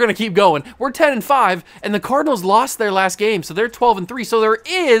right now. We're gonna keep going. We're 10-5, and the Cardinals lost their last game, so they're 12-3. So there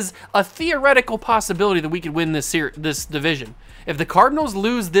is a theoretical possibility that we could win this division. If the Cardinals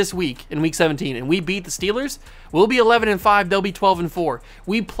lose this week in Week 17 and we beat the Steelers, we'll be 11-5, they'll be 12-4.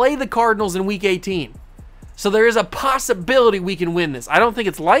 We play the Cardinals in Week 18. So there is a possibility we can win this. I don't think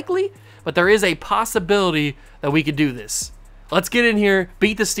it's likely, but there is a possibility that we could do this. Let's get in here,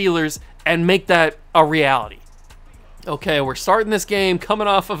 beat the Steelers, and make that a reality. Okay, we're starting this game coming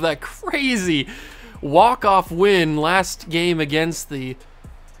off of that crazy walk-off win last game against the...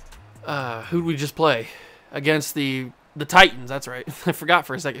 who'd we just play? Against the Titans, that's right. I forgot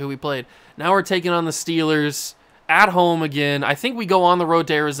for a second who we played. Now we're taking on the Steelers at home again. I think we go on the road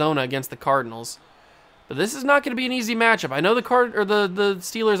to Arizona against the Cardinals. But this is not going to be an easy matchup. I know the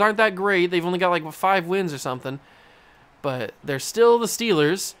Steelers aren't that great. They've only got like 5 wins or something. But they're still the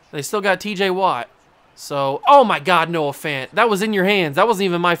Steelers. They still got TJ Watt. So, oh my God, Noah Fant. That was in your hands. That wasn't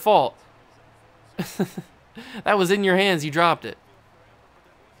even my fault. That was in your hands. You dropped it.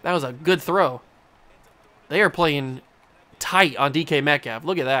 That was a good throw. They are playing tight on DK Metcalf.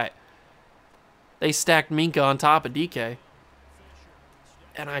 Look at that. They stacked Minka on top of DK.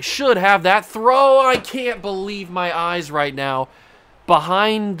 And I should have that throw. I can't believe my eyes right now.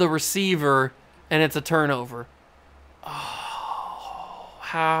 Behind the receiver, and it's a turnover. Oh,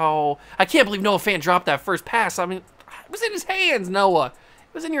 how? I can't believe Noah Fant dropped that first pass. I mean, it was in his hands, Noah.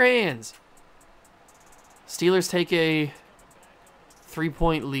 It was in your hands. Steelers take a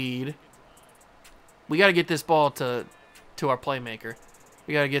 3-point lead. We got to get this ball to our playmaker.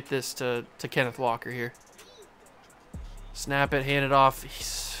 We got to get this to Kenneth Walker here. Snap it, hand it off.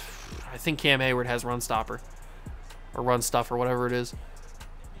 I think Cam Hayward has run stopper. Or run stuff or whatever it is.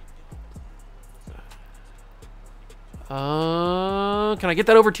 Can I get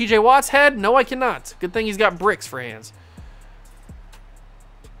that over TJ Watt's head? No, I cannot. Good thing he's got bricks for hands.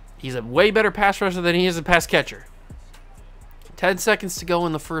 He's a way better pass rusher than he is a pass catcher. 10 seconds to go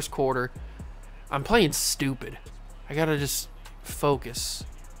in the first quarter. I'm playing stupid. I gotta just focus.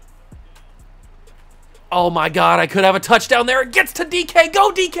 Oh my God, I could have a touchdown there. It gets to DK.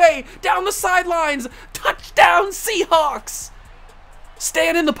 Go DK! Down the sidelines. Touchdown Seahawks!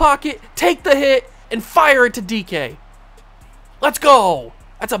 Stand in the pocket, take the hit, and fire it to DK. Let's go!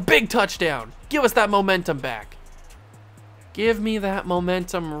 That's a big touchdown. Give us that momentum back. Give me that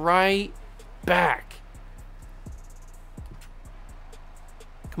momentum right back.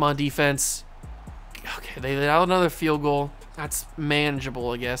 Come on, defense. Okay, they got another field goal. That's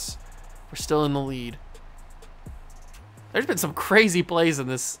manageable, I guess. We're still in the lead. There's been some crazy plays in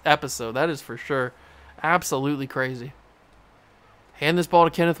this episode, that is for sure. Absolutely crazy. Hand this ball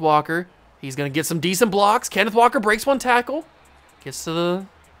to Kenneth Walker. He's going to get some decent blocks. Kenneth Walker breaks one tackle. Gets to the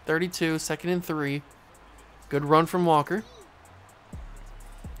 32, 2nd and 3. Good run from Walker.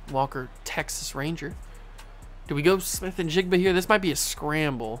 Walker, Texas Ranger. Do we go Smith and Jigba here? This might be a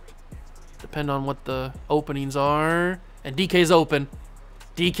scramble. Depend on what the openings are. And DK's open.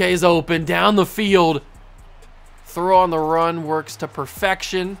 DK's open. Down the field. Throw on the run works to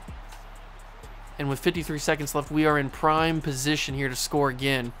perfection. And with 53 seconds left, we are in prime position here to score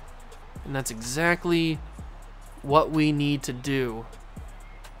again. And that's exactly what we need to do.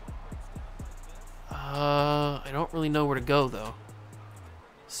 I don't really know where to go, though.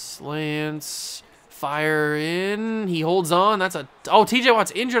 Slants. Fire in. He holds on. That's a... Oh, TJ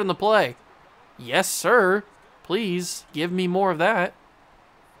Watt's injured on the play. Yes, sir. Please, give me more of that.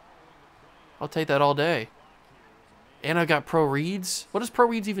 I'll take that all day. And I've got pro reads. What does pro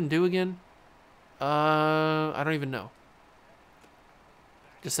reads even do again? I don't even know.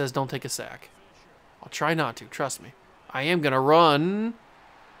 Just says don't take a sack. I'll try not to, trust me. I am going to run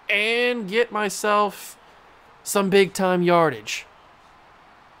and get myself some big-time yardage.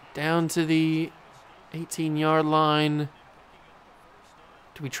 Down to the 18-yard line.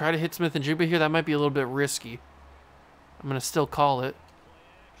 Do we try to hit Smith and Juba here? That might be a little bit risky. I'm going to still call it.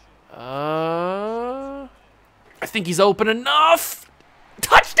 I think he's open enough.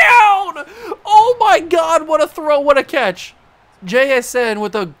 Touchdown! Oh my God, what a throw, what a catch. JSN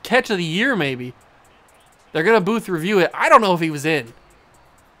with the catch of the year, maybe. They're going to booth review it. I don't know if he was in.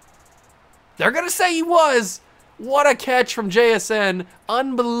 They're going to say he was. What a catch from JSN.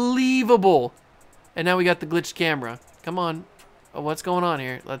 Unbelievable. And now we got the glitched camera. Come on. Oh, what's going on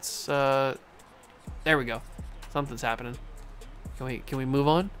here? Let's, there we go. Something's happening. Can we move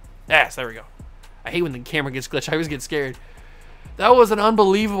on? Yes, there we go. I hate when the camera gets glitched. I always get scared. That was an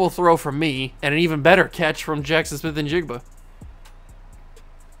unbelievable throw from me, and an even better catch from Jackson Smith and Jigba.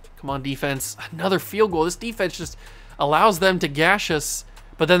 Come on, defense. Another field goal. This defense just allows them to gash us,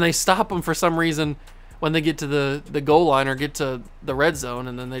 but then they stop them for some reason when they get to the goal line or get to the red zone,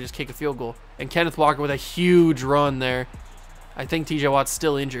 and then they just kick a field goal. And Kenneth Walker with a huge run there. I think TJ Watt's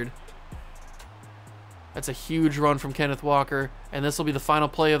still injured. That's a huge run from Kenneth Walker, and this will be the final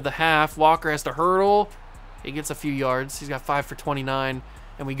play of the half. Walker has to hurdle. He gets a few yards. He's got 5 for 29,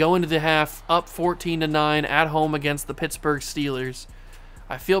 and we go into the half up 14-9 at home against the Pittsburgh Steelers.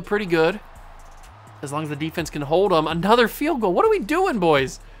 I feel pretty good as long as the defense can hold them. Another field goal. What are we doing,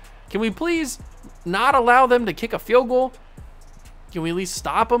 boys? Can we please not allow them to kick a field goal? Can we at least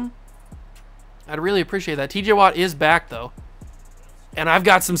stop them? I'd really appreciate that. TJ Watt is back, though. And I've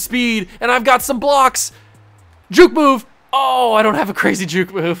got some speed, and I've got some blocks. Juke move. Oh, I don't have a crazy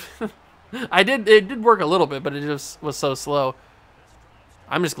juke move. It did work a little bit, but it just was so slow.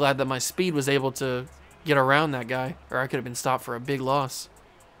 I'm just glad that my speed was able to get around that guy, or I could have been stopped for a big loss.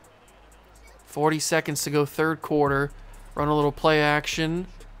 40 seconds to go, third quarter. Run a little play action.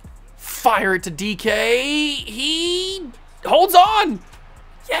 Fire it to DK. He holds on.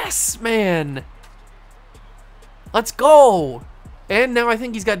 Yes, man. Let's go. And now I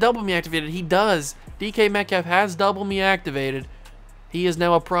think he's got double me activated. He does. DK Metcalf has double me activated. He is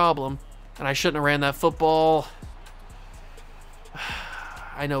now a problem. And I shouldn't have ran that football.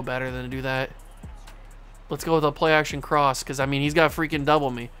 I know better than to do that. Let's go with a play action cross, because, I mean, he's got freaking double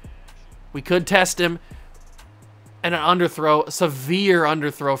me. We could test him. And an underthrow, a severe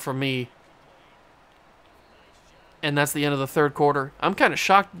underthrow from me. And that's the end of the third quarter. I'm kind of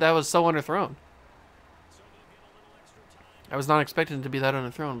shocked that was so underthrown. I was not expecting it to be that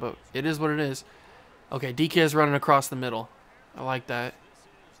underthrown, but it is what it is. Okay, DK is running across the middle. I like that.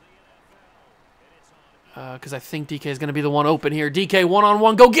 Because I think DK is going to be the one open here. DK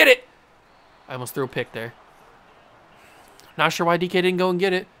one-on-one, go get it! I almost threw a pick there. Not sure why DK didn't go and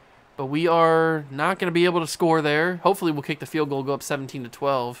get it, but we are not going to be able to score there. Hopefully we'll kick the field goal, go up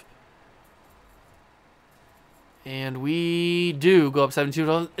 17-12. And we do go up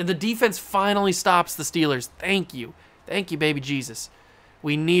 17-12. And the defense finally stops the Steelers. Thank you. Thank you, baby Jesus.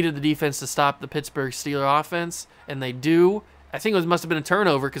 We needed the defense to stop the Pittsburgh Steelers offense, and they do. I think it must have been a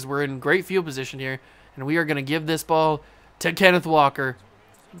turnover because we're in great field position here, and we are going to give this ball to Kenneth Walker.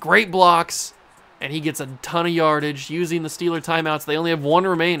 Great blocks, and he gets a ton of yardage using the Steeler timeouts. They only have one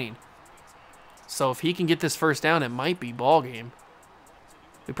remaining. So if he can get this first down, it might be ball game.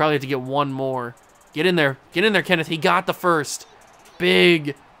 We probably have to get one more. Get in there. Get in there, Kenneth. He got the first.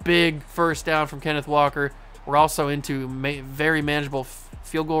 Big, big first down from Kenneth Walker. We're also into very manageable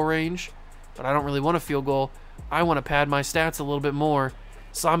field goal range, but I don't really want a field goal. I want to pad my stats a little bit more,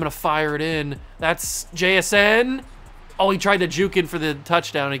 so I'm going to fire it in. That's JSN. Oh, he tried to juke in for the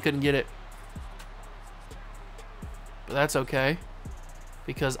touchdown. He couldn't get it. But that's okay,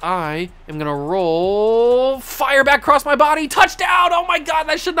 because I am going to roll, fire back across my body, touchdown! Oh my God,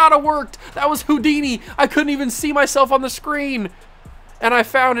 that should not have worked. That was Houdini. I couldn't even see myself on the screen. And I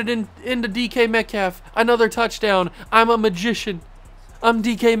found it into DK Metcalf. Another touchdown. I'm a magician. I'm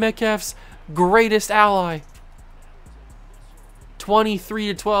DK Metcalf's greatest ally.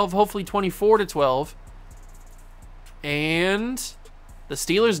 23-12, hopefully 24-12. And the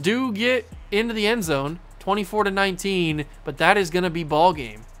Steelers do get into the end zone, 24-19, but that is going to be ball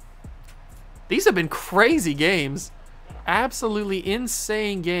game. These have been crazy games. Absolutely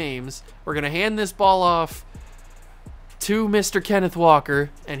insane games. We're going to hand this ball off to Mr. Kenneth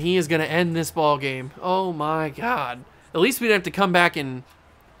Walker, and he is going to end this ball game. Oh my God. At least we didn't have to come back and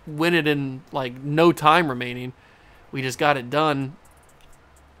win it in like no time remaining. We just got it done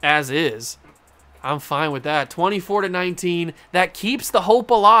as is. I'm fine with that. 24-19. That keeps the hope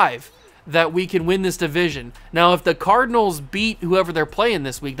alive that we can win this division. Now, if the Cardinals beat whoever they're playing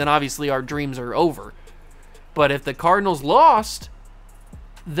this week, then obviously our dreams are over. But if the Cardinals lost,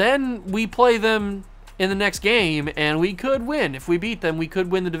 then we play them in the next game, and we could win. If we beat them, we could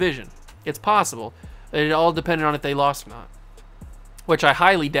win the division. It's possible. It all depended on if they lost or not, which I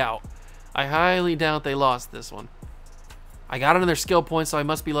highly doubt. I highly doubt they lost this one. I got another skill point, so I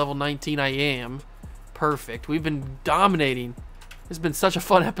must be level 19. I am. Perfect. We've been dominating. It's been such a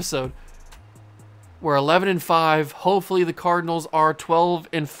fun episode. We're 11-5. Hopefully the Cardinals are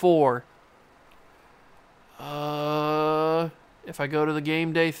 12-4. If I go to the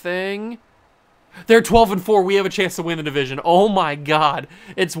game day thing, they're 12-4. We have a chance to win the division. Oh my God.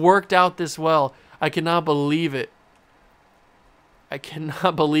 It's worked out this well. I cannot believe it. I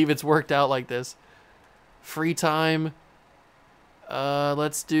cannot believe it's worked out like this. Free time.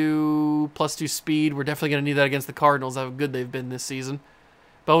 Let's do +2 speed. We're definitely going to need that against the Cardinals, how good they've been this season.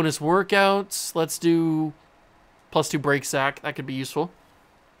 Bonus workouts. Let's do +2 break sack. That could be useful.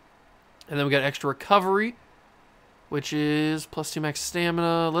 And then we got extra recovery, which is +2 max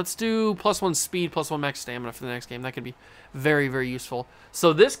stamina. Let's do +1 speed, +1 max stamina for the next game. That could be very, very useful.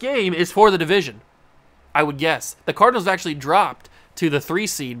 So this game is for the division, I would guess. The Cardinals actually dropped to the 3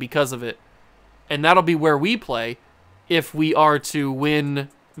 seed because of it. And that'll be where we play if we are to win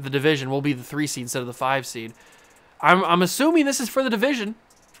the division. We'll be the 3 seed instead of the 5 seed. I'm assuming this is for the division.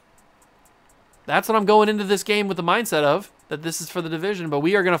 That's what I'm going into this game with the mindset of, that this is for the division. But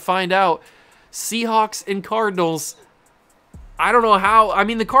we are going to find out. Seahawks and Cardinals. I don't know how. I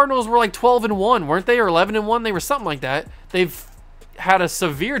mean, the Cardinals were like 12-1, weren't they? Or 11-1? They were something like that. They've had a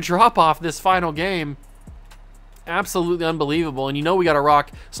severe drop-off this final game. Absolutely unbelievable. And you know we got to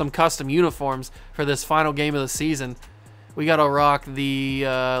rock some custom uniforms for this final game of the season. We got to rock the,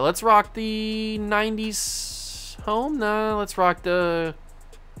 let's rock the 90s home. No, let's rock the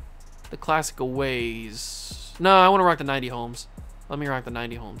classical ways. No, I want to rock the 90 homes. Let me rock the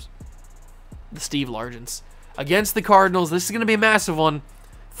 90 homes. The Steve Largents. Against the Cardinals. This is going to be a massive one.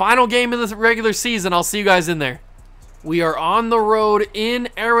 Final game of the regular season. I'll see you guys in there. We are on the road in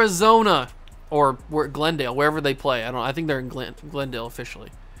Arizona. Or we're at Glendale, wherever they play. I think they're in Glendale officially.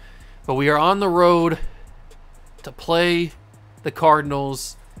 But we are on the road to play the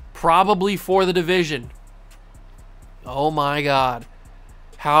Cardinals, probably for the division. Oh my God.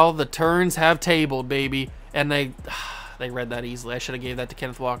 How the turns have tabled, baby. And they read that easily. I should have gave that to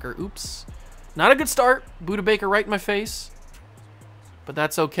Kenneth Walker. Oops. Not a good start. Buda Baker right in my face. But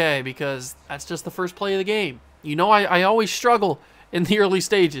that's okay, because that's just the first play of the game. You know I always struggle in the early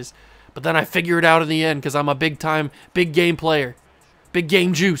stages. But then I figure it out in the end because I'm a big game player. Big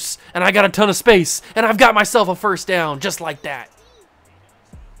game juice. And I got a ton of space. And I've got myself a first down just like that.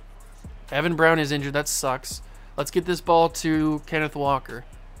 Evan Brown is injured. That sucks. Let's get this ball to Kenneth Walker.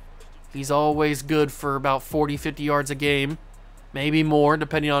 He's always good for about 40, 50 yards a game. Maybe more,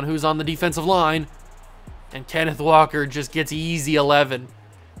 depending on who's on the defensive line. And Kenneth Walker just gets easy 11.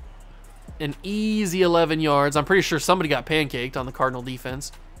 An easy 11 yards. I'm pretty sure somebody got pancaked on the Cardinal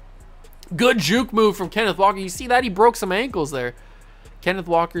defense. Good juke move from Kenneth Walker. You see that? He broke some ankles there. Kenneth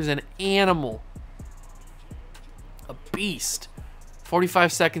Walker's an animal. A beast.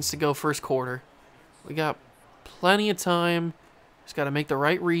 45 seconds to go first quarter. We got plenty of time. Just got to make the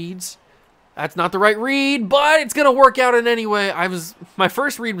right reads. That's not the right read, but it's going to work out in any way. My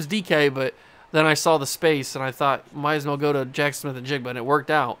first read was DK, but then I saw the space, and I thought, might as well go to Jackson Smith and Jigba, and it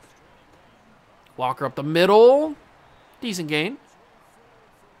worked out. Walker up the middle. Decent gain.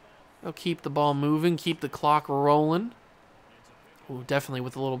 I'll keep the ball moving, keep the clock rolling. Ooh, definitely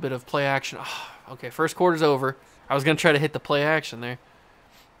with a little bit of play action. Oh, okay, first quarter's over. I was going to try to hit the play action there.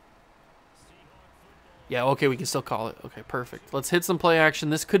 Yeah, okay, we can still call it. Okay, perfect. Let's hit some play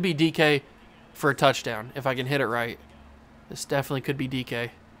action. This could be DK for a touchdown, if I can hit it right. This definitely could be DK.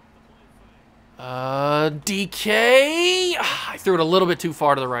 DK! I threw it a little bit too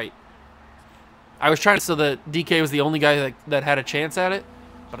far to the right. I was trying to so that DK was the only guy that had a chance at it.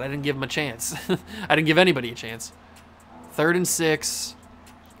 But I didn't give him a chance. I didn't give anybody a chance. 3rd and 6.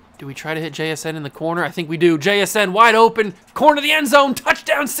 Do we try to hit JSN in the corner? I think we do. JSN wide open, corner of the end zone,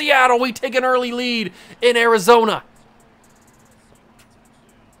 touchdown Seattle. We take an early lead in Arizona.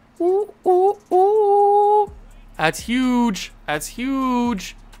 Ooh, ooh, ooh. That's huge. That's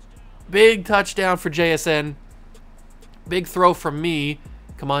huge. Big touchdown for JSN. Big throw from me.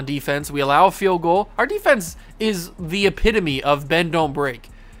 Come on, defense. We allow a field goal. Our defense is the epitome of bend, don't break.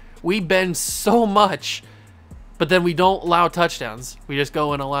 We bend so much, but then we don't allow touchdowns. We just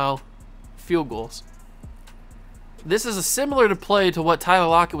go and allow field goals. This is a similar to play to what Tyler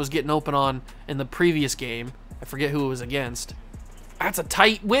Lockett was getting open on in the previous game. I forget who it was against. That's a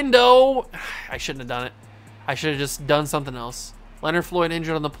tight window. I shouldn't have done it. I should have just done something else. Leonard Floyd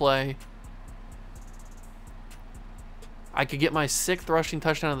injured on the play. I could get my 6th rushing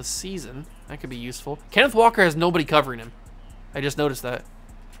touchdown of the season. That could be useful. Kenneth Walker has nobody covering him. I just noticed that.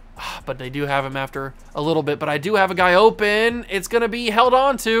 But they do have him after a little bit. But I do have a guy open. It's going to be held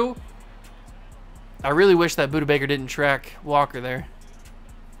on to. I really wish that Budda Baker didn't track Walker there.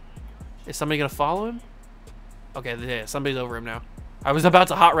 Is somebody going to follow him? Okay, yeah, somebody's over him now. I was about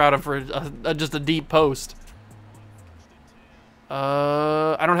to hot route him for just a deep post.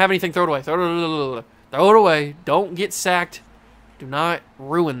 I don't have anything. Throw it away. Throw it away. Don't get sacked. Do not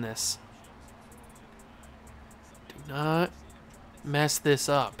ruin this. Do not mess this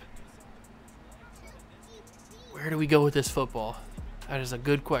up. Where do we go with this football? That is a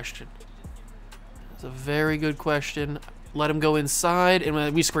good question. That's a very good question. Let him go inside,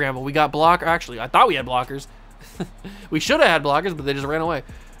 and we scramble. We got blocker. Actually, I thought we had blockers. We should have had blockers, but they just ran away.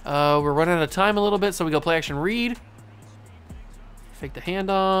 We're running out of time a little bit, so we go play action read. Fake the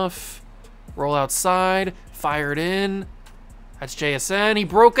handoff. Roll outside. Fire it in. That's JSN. He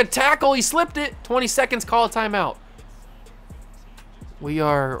broke a tackle. He slipped it. 20 seconds. Call a timeout. We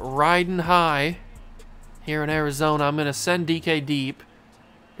are riding high here in Arizona. I'm going to send DK deep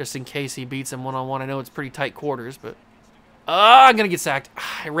just in case he beats him one-on-one. I know it's pretty tight quarters, but I'm going to get sacked.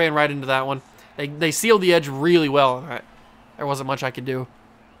 I ran right into that one. They sealed the edge really well on that. There wasn't much I could do.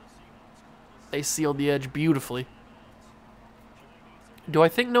 They sealed the edge beautifully. Do I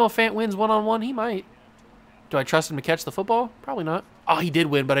think Noah Fant wins one-on-one? He might. Do I trust him to catch the football? Probably not. Oh, he did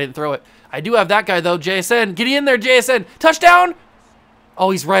win, but I didn't throw it. I do have that guy, though. JSN. Get in there, JSN. Touchdown!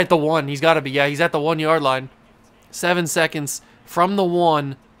 Oh, he's right at the 1. He's got to be. Yeah, he's at the 1-yard line. 7 seconds from the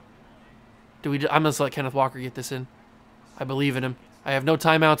 1. I'm going to let Kenneth Walker get this in. I believe in him. I have no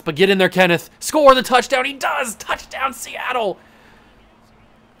timeouts, but get in there, Kenneth. Score the touchdown. He does. Touchdown, Seattle.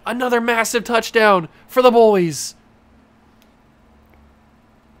 Another massive touchdown for the boys.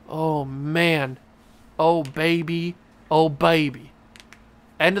 Oh, man. Oh, baby. Oh, baby.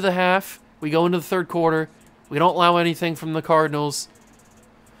 End of the half. We go into the third quarter. We don't allow anything from the Cardinals.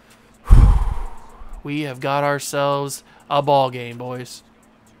 We have got ourselves a ball game, boys.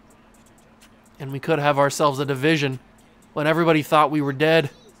 And we could have ourselves a division. When everybody thought we were dead,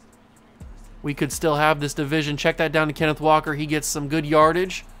 we could still have this division. Check that down to Kenneth Walker. He gets some good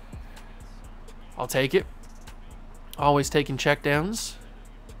yardage. I'll take it. Always taking checkdowns.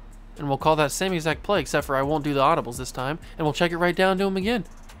 And we'll call that same exact play, except for I won't do the audibles this time. And we'll check it right down to him again.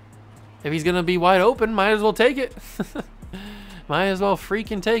 If he's going to be wide open, might as well take it. Might as well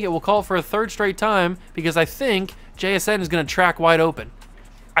freaking take it. We'll call for a 3rd straight time because I think JSN is going to track wide open.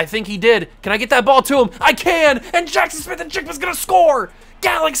 I think he did. Can I get that ball to him? I can! And Jackson Smith-Njigba's going to score!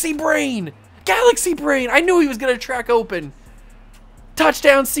 Galaxy Brain! Galaxy Brain! I knew he was going to track open.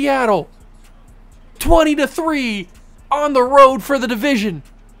 Touchdown, Seattle! 20-3 on the road for the division.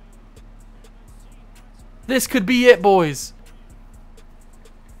 This could be it, boys.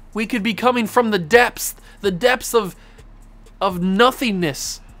 We could be coming from the depths of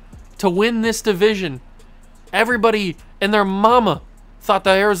nothingness to win this division. Everybody and their mama thought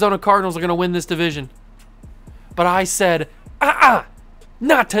the Arizona Cardinals are going to win this division. But I said,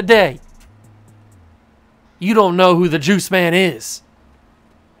 not today. You don't know who the Juice Man is.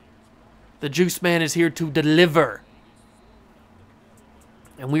 The Juice Man is here to deliver.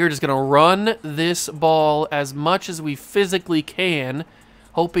 And we are just going to run this ball as much as we physically can,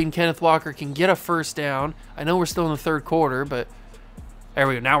 hoping Kenneth Walker can get a 1st down. I know we're still in the 3rd quarter, but there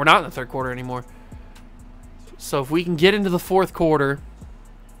we go. Now we're not in the 3rd quarter anymore. So if we can get into the 4th quarter,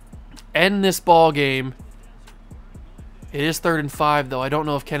 end this ball game. It is 3rd and 5, though. I don't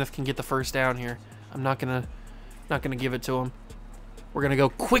know if Kenneth can get the 1st down here. I'm not gonna give it to him. We're gonna go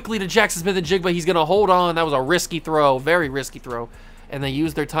quickly to Jackson Smith-Njigba. He's gonna hold on. That was a risky throw, very risky throw. And they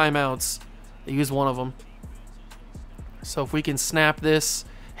used their timeouts. They used one of them. So if we can snap this,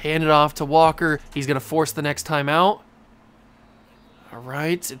 hand it off to Walker, he's gonna force the next timeout. All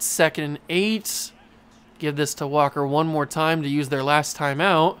right, it's 2nd and 8. Give this to Walker one more time to use their last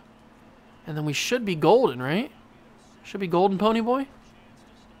timeout. And then we should be golden, right? Should be golden, Pony Boy.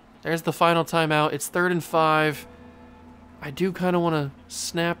 There's the final timeout. It's 3rd and 5. I do kind of want to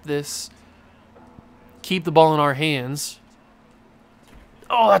snap this. Keep the ball in our hands.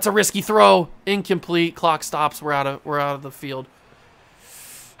 Oh, that's a risky throw. Incomplete. Clock stops. We're out of the field.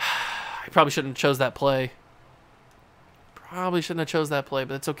 I probably shouldn't have chose that play. Probably shouldn't have chose that play,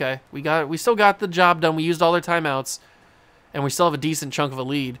 but it's okay. We still got the job done. We used all our timeouts, and we still have a decent chunk of a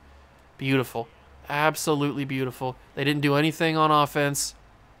lead. Beautiful. Absolutely beautiful. They didn't do anything on offense.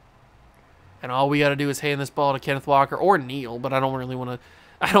 And all we got to do is hand this ball to Kenneth Walker or kneel, but I don't want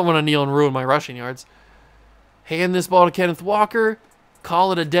to kneel and ruin my rushing yards. Hand this ball to Kenneth Walker.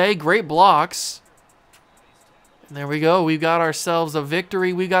 Call it a day. Great blocks. And there we go. We've got ourselves a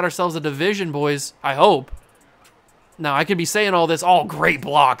victory. We got ourselves a division, boys. I hope. Now, I could be saying all this. Oh, great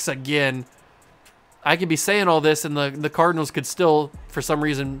blocks again. I could be saying all this, and the Cardinals could still, for some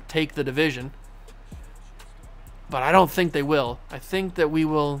reason, take the division. But I don't think they will. I think that we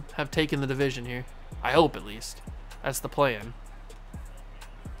will have taken the division here. I hope, at least. That's the plan.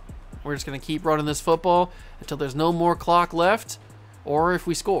 We're just going to keep running this football until there's no more clock left, or if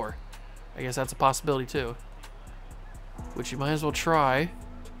we score. I guess that's a possibility, too. Which you might as well try.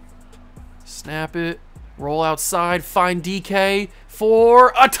 Snap it. Roll outside. Find DK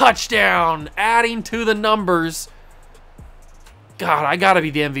for a touchdown. Adding to the numbers. God, I gotta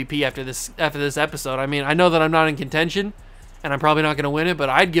be the MVP after this episode. I mean, I know that I'm not in contention, and I'm probably not gonna win it, but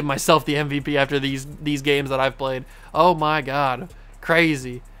I'd give myself the MVP after these games that I've played. Oh my God,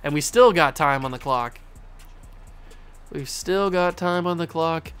 crazy! And we still got time on the clock. We've still got time on the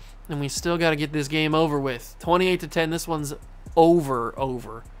clock, and we still got to get this game over with. 28-10. This one's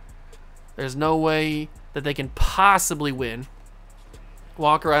over. There's no way that they can possibly win.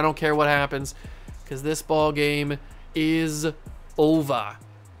 Walker, I don't care what happens, because this ball game is over.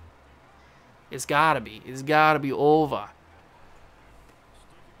 It's gotta be. It's gotta be over.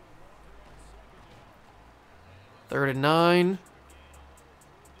 3rd and 9.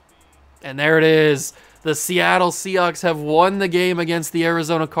 And there it is. The Seattle Seahawks have won the game against the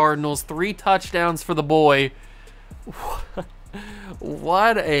Arizona Cardinals. 3 touchdowns for the boy.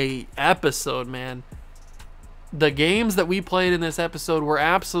 What a episode, man. The games that we played in this episode were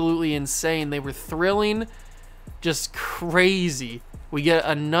absolutely insane. They were thrilling. Just crazy. We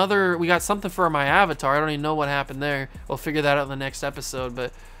got something for my avatar. I don't even know what happened there. We'll figure that out in the next episode.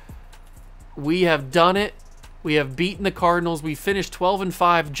 But we have done it. We have beaten the Cardinals. We finished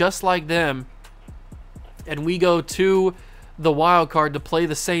 12-5 just like them. And we go to the wild card to play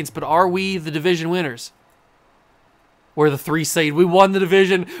the Saints. But are we the division winners? We're the 3 seed. We won the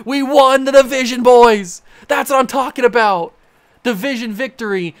division. We won the division, boys. That's what I'm talking about. Division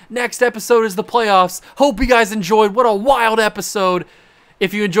victory. Next episode is the playoffs. Hope you guys enjoyed. What a wild episode.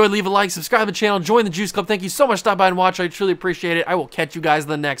 If you enjoyed, leave a like, subscribe to the channel, join the Juice Club. Thank you so much for stopping by and watching. I truly appreciate it. I will catch you guys in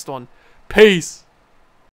the next one. Peace.